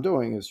training that I'm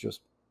doing, it's just,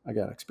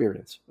 again,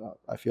 experience.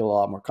 I feel a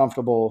lot more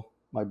comfortable.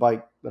 My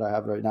bike that I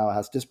have right now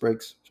has disc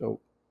brakes, so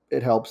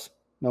it helps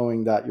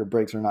knowing that your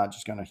brakes are not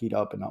just going to heat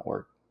up and not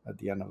work at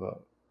the end of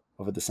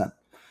a descent.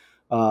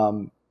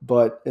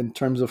 But in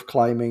terms of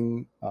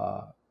climbing,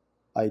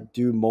 I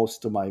do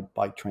most of my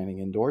bike training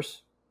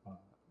indoors,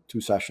 2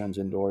 sessions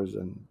indoors,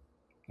 and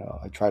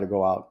I try to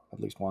go out at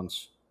least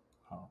once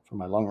for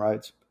my long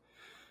rides.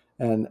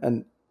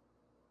 And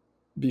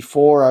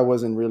before, I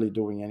wasn't really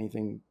doing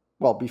anything.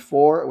 Well,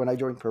 before, when I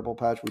joined Purple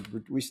Patch,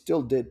 we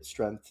still did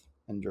strength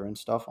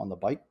endurance stuff on the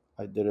bike.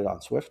 I did it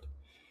on Swift,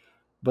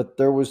 but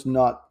there was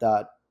not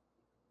that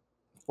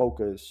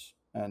focus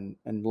and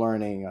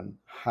learning on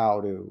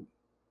how to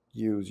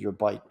use your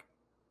bike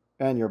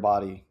and your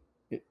body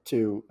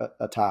to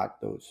attack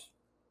those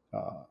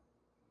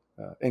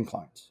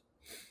inclines.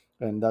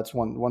 And that's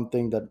one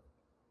thing that,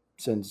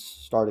 since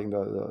starting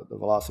the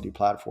Velocity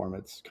platform,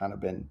 it's kind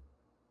of been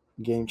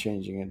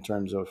game-changing in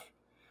terms of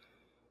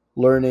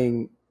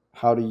learning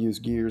how to use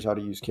gears, how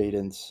to use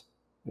cadence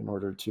in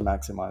order to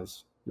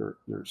maximize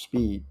your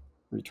speed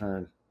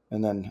return.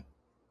 And then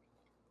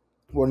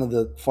one of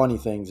the funny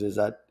things is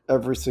that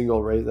every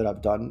single race that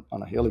I've done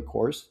on a hilly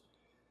course,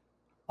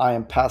 I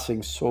am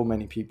passing so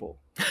many people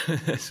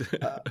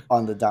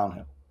on the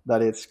downhill.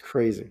 that it's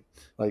crazy.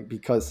 Like,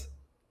 because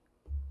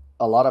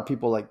a lot of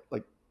people like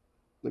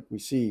we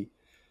see,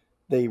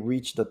 they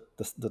reach the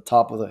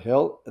top of the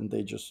hill and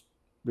they just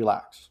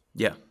relax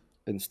Yeah.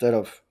 instead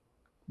of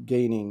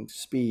gaining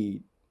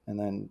speed and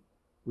then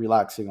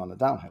relaxing on the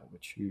downhill,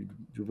 which you're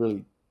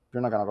not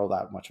going to go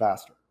that much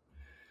faster.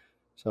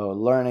 So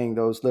learning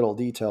those little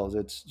details,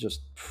 it's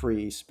just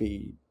free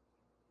speed,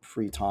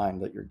 free time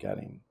that you're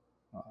getting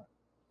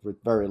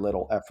with very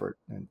little effort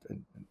in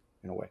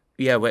a way.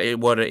 Yeah, well,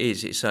 what it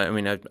is, it's. I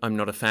mean, I'm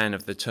not a fan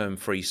of the term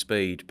free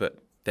speed, but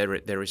there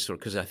is sort of,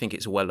 because I think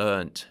it's well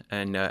earned,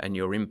 and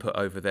your input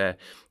over there.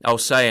 I'll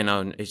say,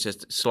 and it's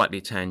just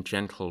slightly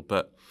tangential,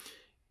 but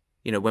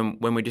you know,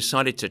 when we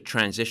decided to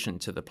transition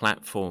to the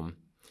platform,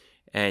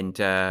 and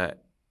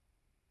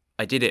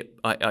I did it.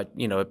 I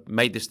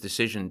made this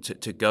decision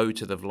to go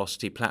to the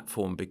Velocity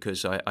platform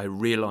because I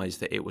realized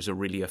that it was a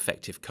really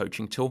effective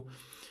coaching tool.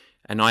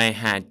 And I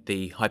had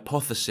the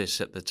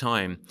hypothesis at the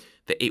time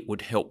that it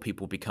would help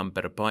people become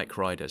better bike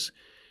riders.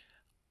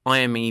 I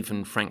am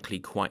even, frankly,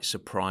 quite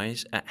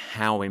surprised at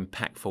how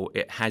impactful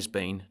it has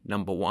been,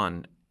 number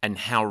one, and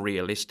how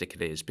realistic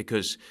it is.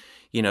 Because,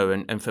 you know,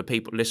 and for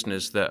people,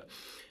 listeners that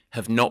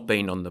have not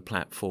been on the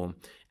platform,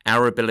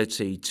 our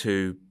ability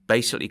to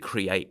basically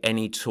create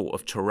any sort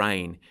of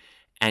terrain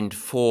and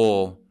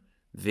for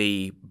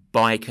the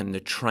bike and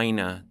the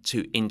trainer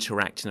to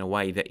interact in a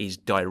way that is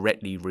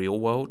directly real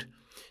world.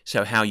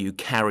 So how you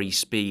carry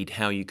speed,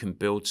 how you can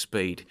build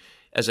speed.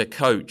 As a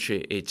coach,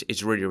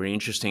 it's really, really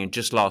interesting. And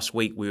just last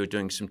week, we were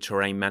doing some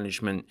terrain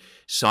management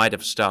side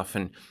of stuff.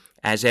 And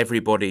as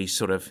everybody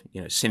sort of,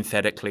 you know,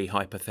 synthetically,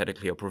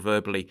 hypothetically, or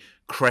proverbially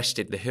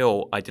crested the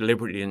hill, I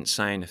deliberately didn't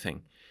say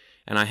anything.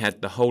 And I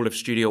had the whole of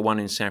Studio One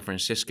in San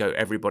Francisco,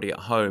 everybody at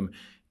home,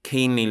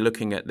 keenly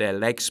looking at their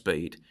leg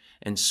speed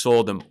and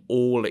saw them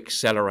all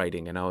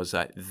accelerating. And I was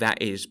like, that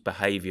is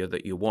behavior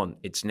that you want.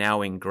 It's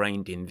now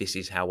ingrained in, this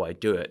is how I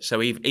do it.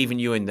 So even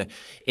you in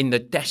the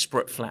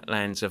desperate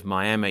flatlands of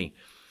Miami,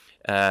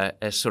 are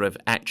sort of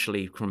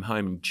actually from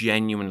home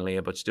genuinely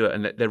able to do it.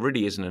 And there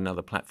really isn't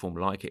another platform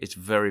like it. It's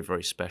very,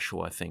 very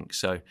special, I think.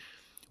 So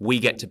we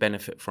get to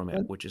benefit from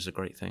it, which is a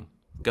great thing.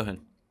 Go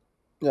ahead.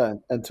 Yeah,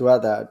 and to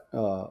add that,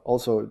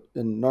 also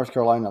in North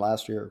Carolina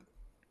last year,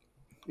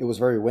 it was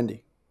very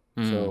windy.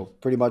 So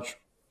pretty much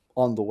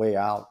on the way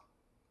out,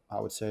 I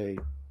would say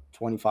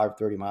 25,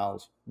 30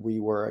 miles, we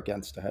were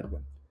against a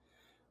headwind.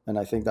 And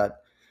I think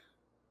that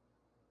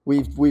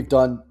we've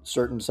done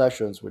certain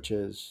sessions, which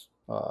is,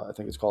 I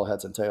think it's called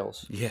Heads and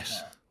Tails.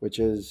 Yes. Which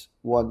is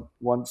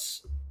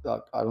once,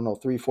 I don't know,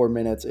 3-4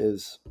 minutes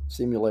is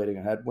simulating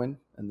a headwind,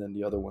 and then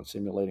the other one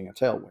simulating a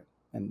tailwind.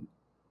 And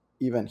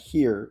even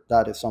here,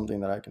 that is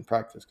something that I can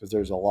practice because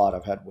there's a lot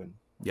of headwind.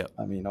 Yeah.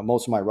 I mean,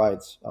 most of my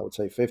rides, I would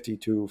say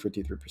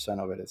 52-53%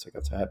 of it is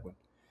against a headwind.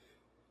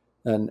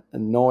 And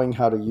knowing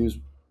how to use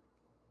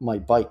my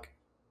bike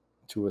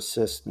to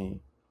assist me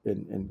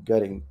in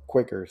getting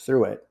quicker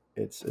through it,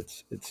 it's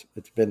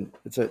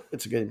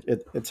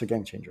a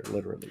game changer,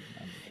 literally.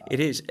 It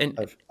is, and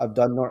I've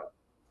done more.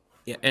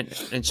 Yeah,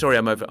 and sorry,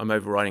 I'm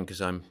overriding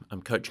because I'm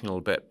coaching a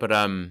little bit, but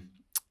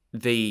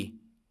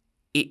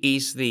it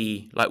is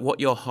like what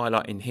you're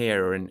highlighting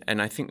here,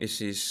 and I think this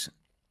is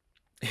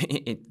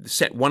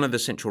one of the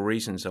central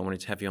reasons I wanted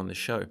to have you on the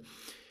show,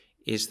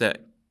 is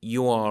that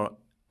you are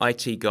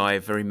IT guy,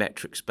 very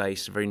metrics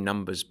based, very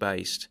numbers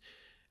based,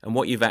 and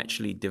what you've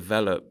actually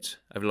developed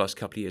over the last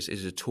couple of years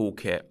is a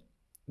toolkit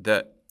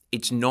that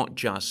it's not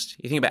just,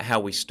 you think about how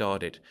we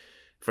started,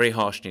 very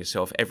harsh on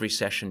yourself, every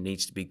session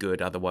needs to be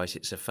good, otherwise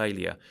it's a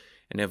failure,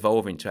 and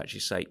evolving to actually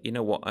say, you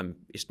know what,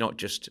 it's not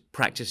just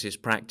practice is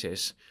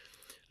practice,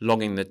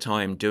 logging the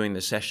time, doing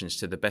the sessions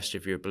to the best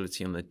of your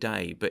ability on the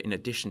day, but in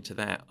addition to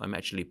that, I'm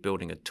actually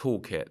building a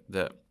toolkit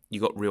that you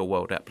got real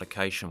world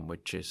application,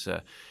 which is,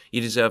 you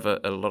deserve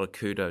a lot of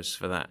kudos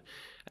for that.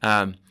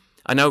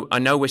 I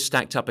know we're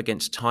stacked up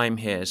against time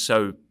here,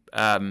 so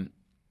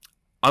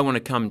I want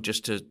to come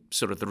just to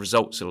sort of the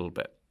results a little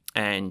bit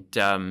and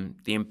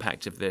the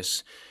impact of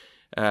this.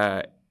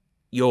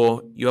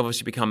 You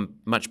obviously become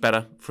much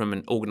better from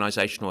an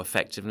organizational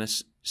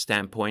effectiveness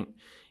standpoint.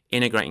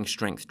 Integrating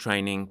strength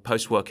training,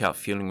 post-workout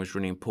fueling was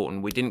really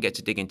important. We didn't get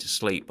to dig into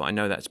sleep, but I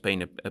know that's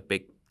been a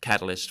big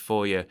catalyst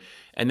for you.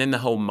 And then the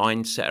whole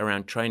mindset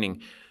around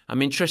training.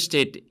 I'm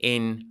interested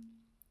in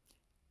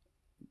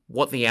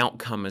what the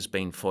outcome has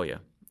been for you.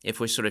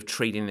 If we're sort of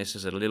treating this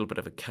as a little bit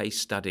of a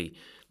case study,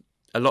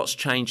 a lot's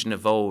changed and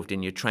evolved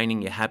in your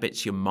training, your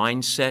habits, your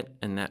mindset,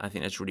 and I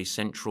think that's really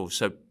central.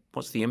 So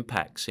what's the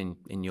impacts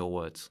in your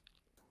words?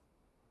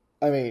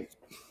 I mean,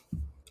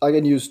 I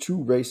can use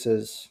 2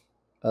 races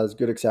as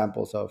good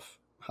examples of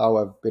how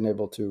I've been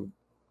able to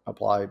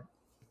apply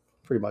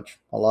pretty much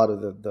a lot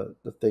of the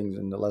things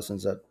and the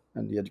lessons that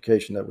and the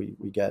education that we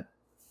get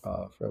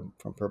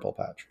from Purple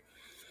Patch.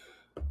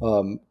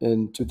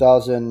 In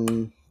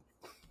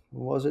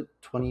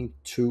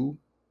 2022,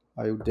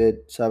 I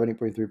did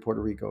 70.3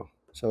 Puerto Rico.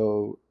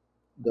 So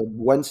the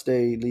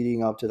Wednesday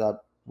leading up to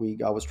that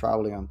week, I was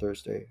traveling on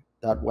Thursday.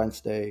 That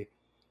Wednesday,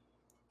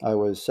 I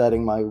was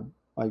setting my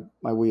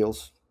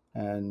wheels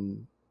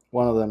and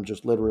one of them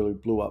just literally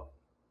blew up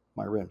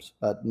my rims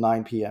at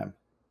 9 p.m.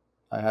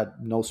 I had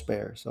no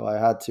spare, so I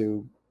had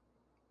to.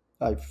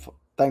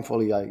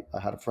 Thankfully, I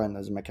had a friend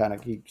as a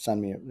mechanic. He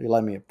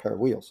lent me a pair of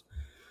wheels.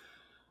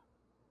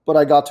 But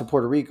I got to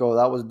Puerto Rico.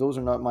 Those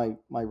are not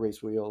my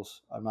race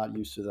wheels. I'm not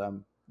used to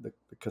them. The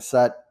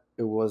cassette,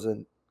 it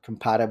wasn't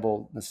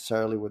compatible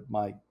necessarily with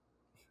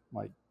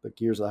the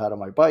gears I had on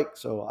my bike,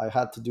 so I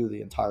had to do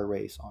the entire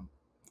race on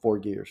 4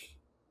 gears,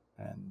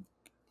 and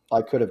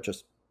I could have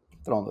just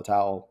thrown the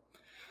towel,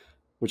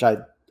 which I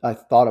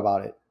thought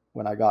about it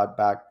when I got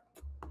back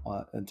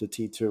into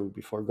T2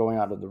 before going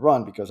out of the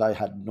run, because I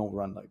had no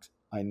run legs.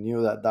 I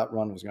knew that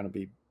run was going to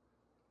be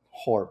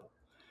horrible,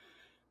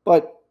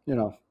 but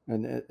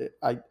and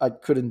I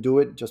couldn't do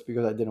it just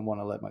because I didn't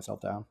want to let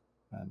myself down,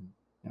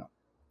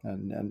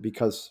 and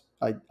because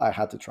I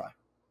had to try.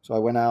 So I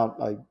went out,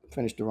 I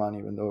finished the run,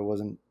 even though it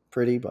wasn't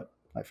pretty, but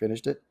I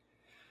finished it.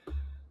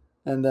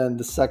 And then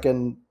the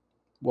second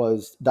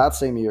was that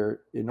same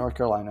year in North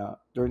Carolina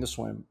during the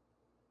swim,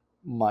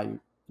 my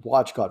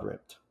watch got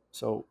ripped.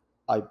 So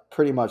I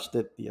pretty much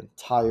did the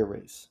entire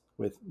race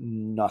with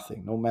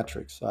nothing, no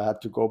metrics. So I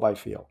had to go by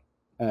feel.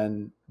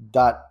 And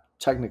that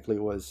technically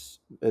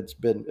it's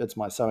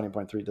my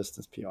 70.3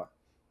 distance PR.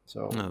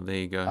 So there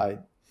you go.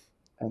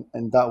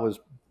 And that was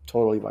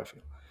totally by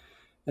feel.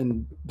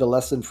 And the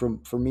lesson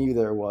for me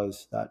there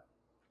was that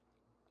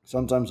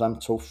sometimes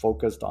I'm so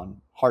focused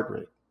on heart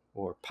rate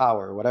or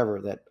power or whatever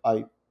that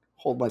I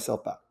hold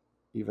myself back,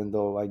 even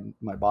though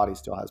my body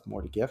still has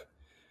more to give.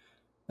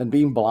 And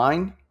being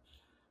blind,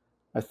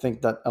 I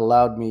think that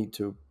allowed me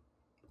to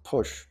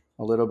push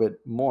a little bit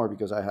more,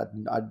 because I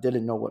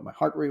didn't know what my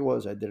heart rate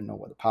was. I didn't know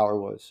what the power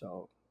was.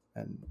 So,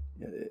 and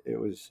it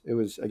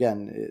was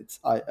again, it's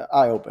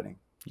eye-opening.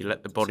 You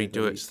let the body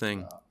do its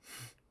thing.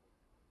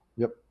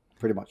 Yep,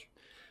 pretty much.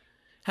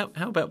 How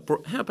about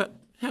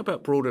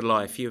broader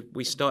life?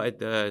 We started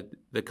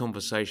the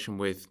conversation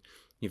with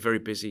you're very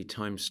busy,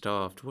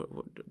 time-starved.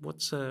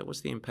 What's the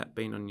impact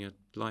been on your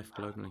life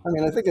globally? I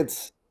mean, I think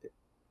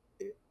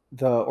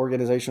the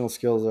organizational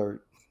skills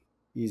are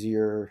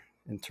easier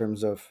in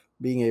terms of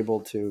being able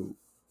to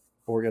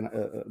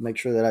make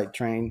sure that I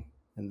train,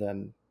 and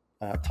then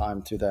I have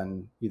time to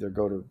then either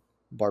go to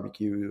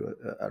barbecue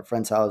at a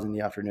friend's house in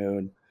the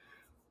afternoon,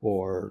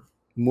 or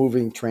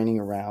moving training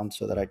around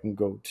so that I can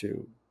go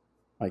to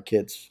my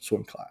kids'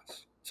 swim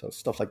class. So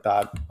stuff like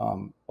that.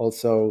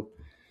 Also,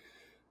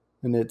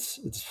 and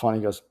it's funny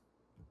because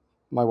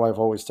my wife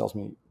always tells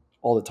me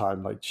all the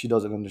time, like, she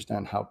doesn't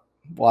understand how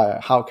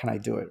can I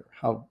do it, or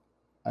how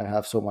I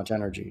have so much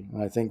energy.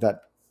 And I think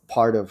that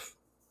part of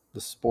the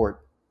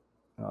sport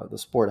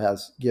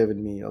has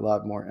given me a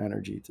lot more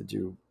energy to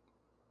do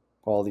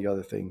all the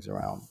other things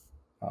around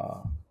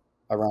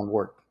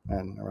work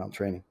and around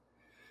training.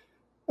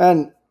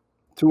 And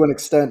to an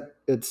extent,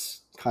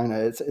 it's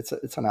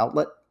an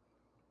outlet.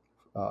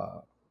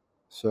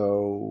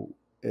 So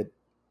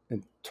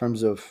in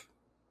terms of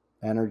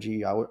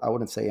energy, I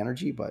wouldn't say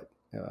energy, but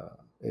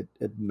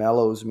it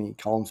mellows me,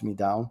 calms me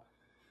down,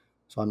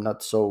 so I'm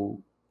not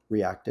so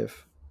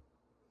reactive.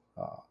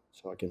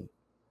 So I can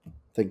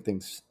think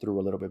things through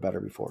a little bit better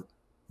before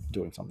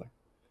doing something.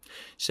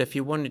 So if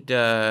you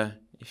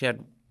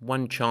had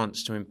one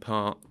chance to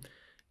impart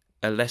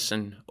a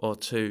lesson or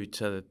two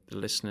to the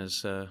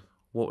listeners,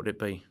 what would it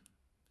be,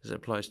 as it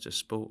applies to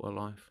sport or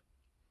life?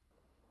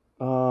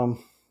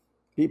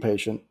 Be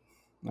patient.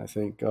 I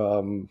think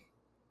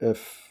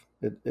if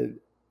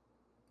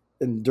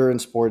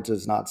endurance sports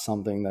is not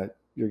something that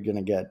you're going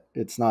to get.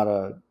 It's not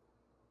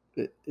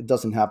it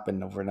doesn't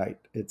happen overnight.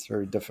 It's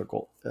very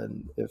difficult.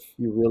 And if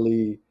you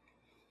really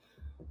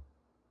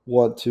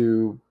want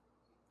to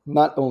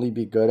not only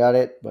be good at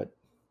it, but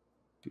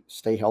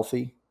stay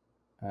healthy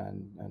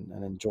and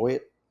enjoy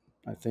it,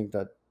 I think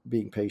that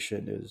being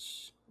patient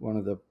is one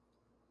of the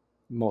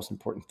most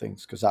important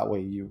things, because that way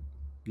you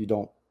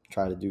don't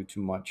try to do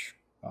too much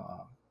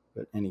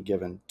at any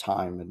given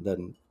time, and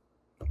then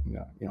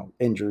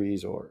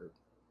injuries or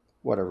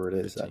whatever it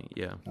is that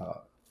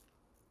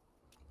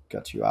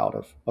gets you out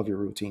of your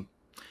routine.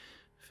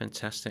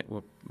 Fantastic.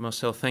 Well,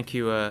 Marcel, thank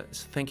you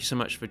so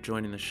much for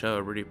joining the show. I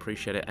really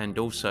appreciate it, and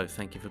also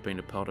thank you for being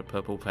a part of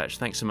Purple Patch.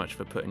 Thanks so much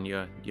for putting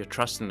your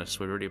trust in us.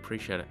 We really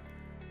appreciate it.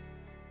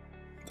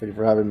 Thank you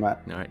for having me,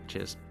 Matt. All right,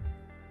 cheers.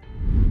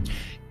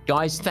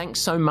 Guys,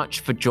 thanks so much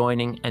for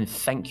joining, and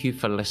thank you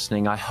for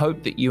listening. I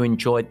hope that you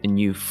enjoyed the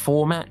new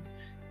format.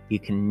 You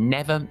can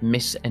never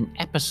miss an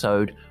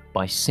episode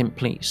by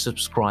simply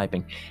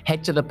subscribing.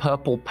 Head to the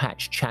Purple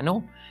Patch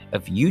channel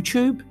of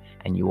YouTube,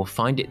 and you will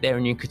find it there,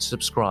 and you could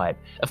subscribe.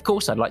 Of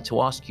course, I'd like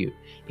to ask you,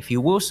 if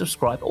you will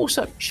subscribe,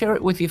 also share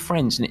it with your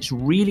friends, and it's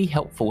really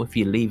helpful if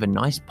you leave a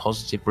nice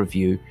positive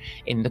review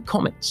in the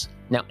comments.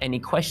 Now, any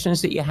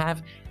questions that you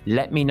have,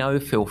 let me know.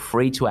 Feel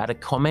free to add a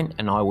comment,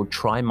 and I will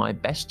try my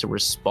best to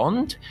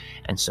respond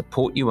and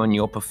support you on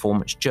your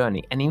performance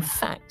journey. And in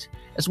fact,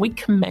 as we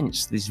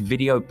commence this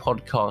video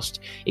podcast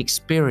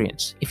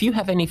experience, if you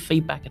have any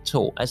feedback at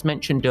all, as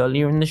mentioned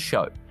earlier in the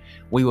show,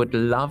 we would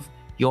love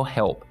your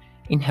help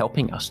in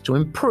helping us to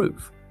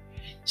improve.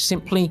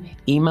 Simply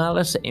email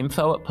us at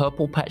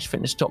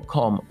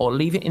info@purplepatchfitness.com or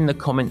leave it in the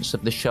comments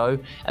of the show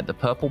at the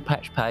Purple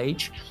Patch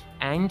page,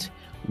 and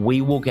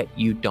we will get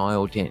you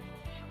dialed in.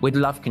 We'd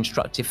love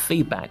constructive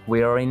feedback.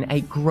 We are in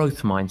a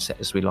growth mindset,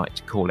 as we like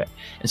to call it.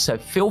 And so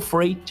feel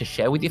free to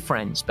share with your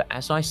friends. But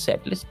as I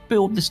said, let's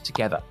build this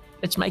together.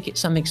 Let's make it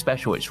something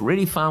special. It's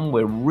really fun.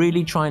 We're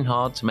really trying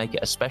hard to make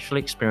it a special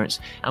experience,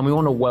 and we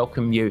want to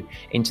welcome you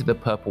into the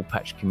Purple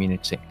Patch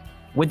community.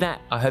 With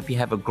that, I hope you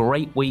have a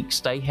great week.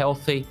 Stay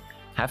healthy,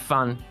 have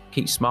fun,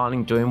 keep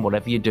smiling, doing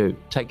whatever you do.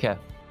 Take care.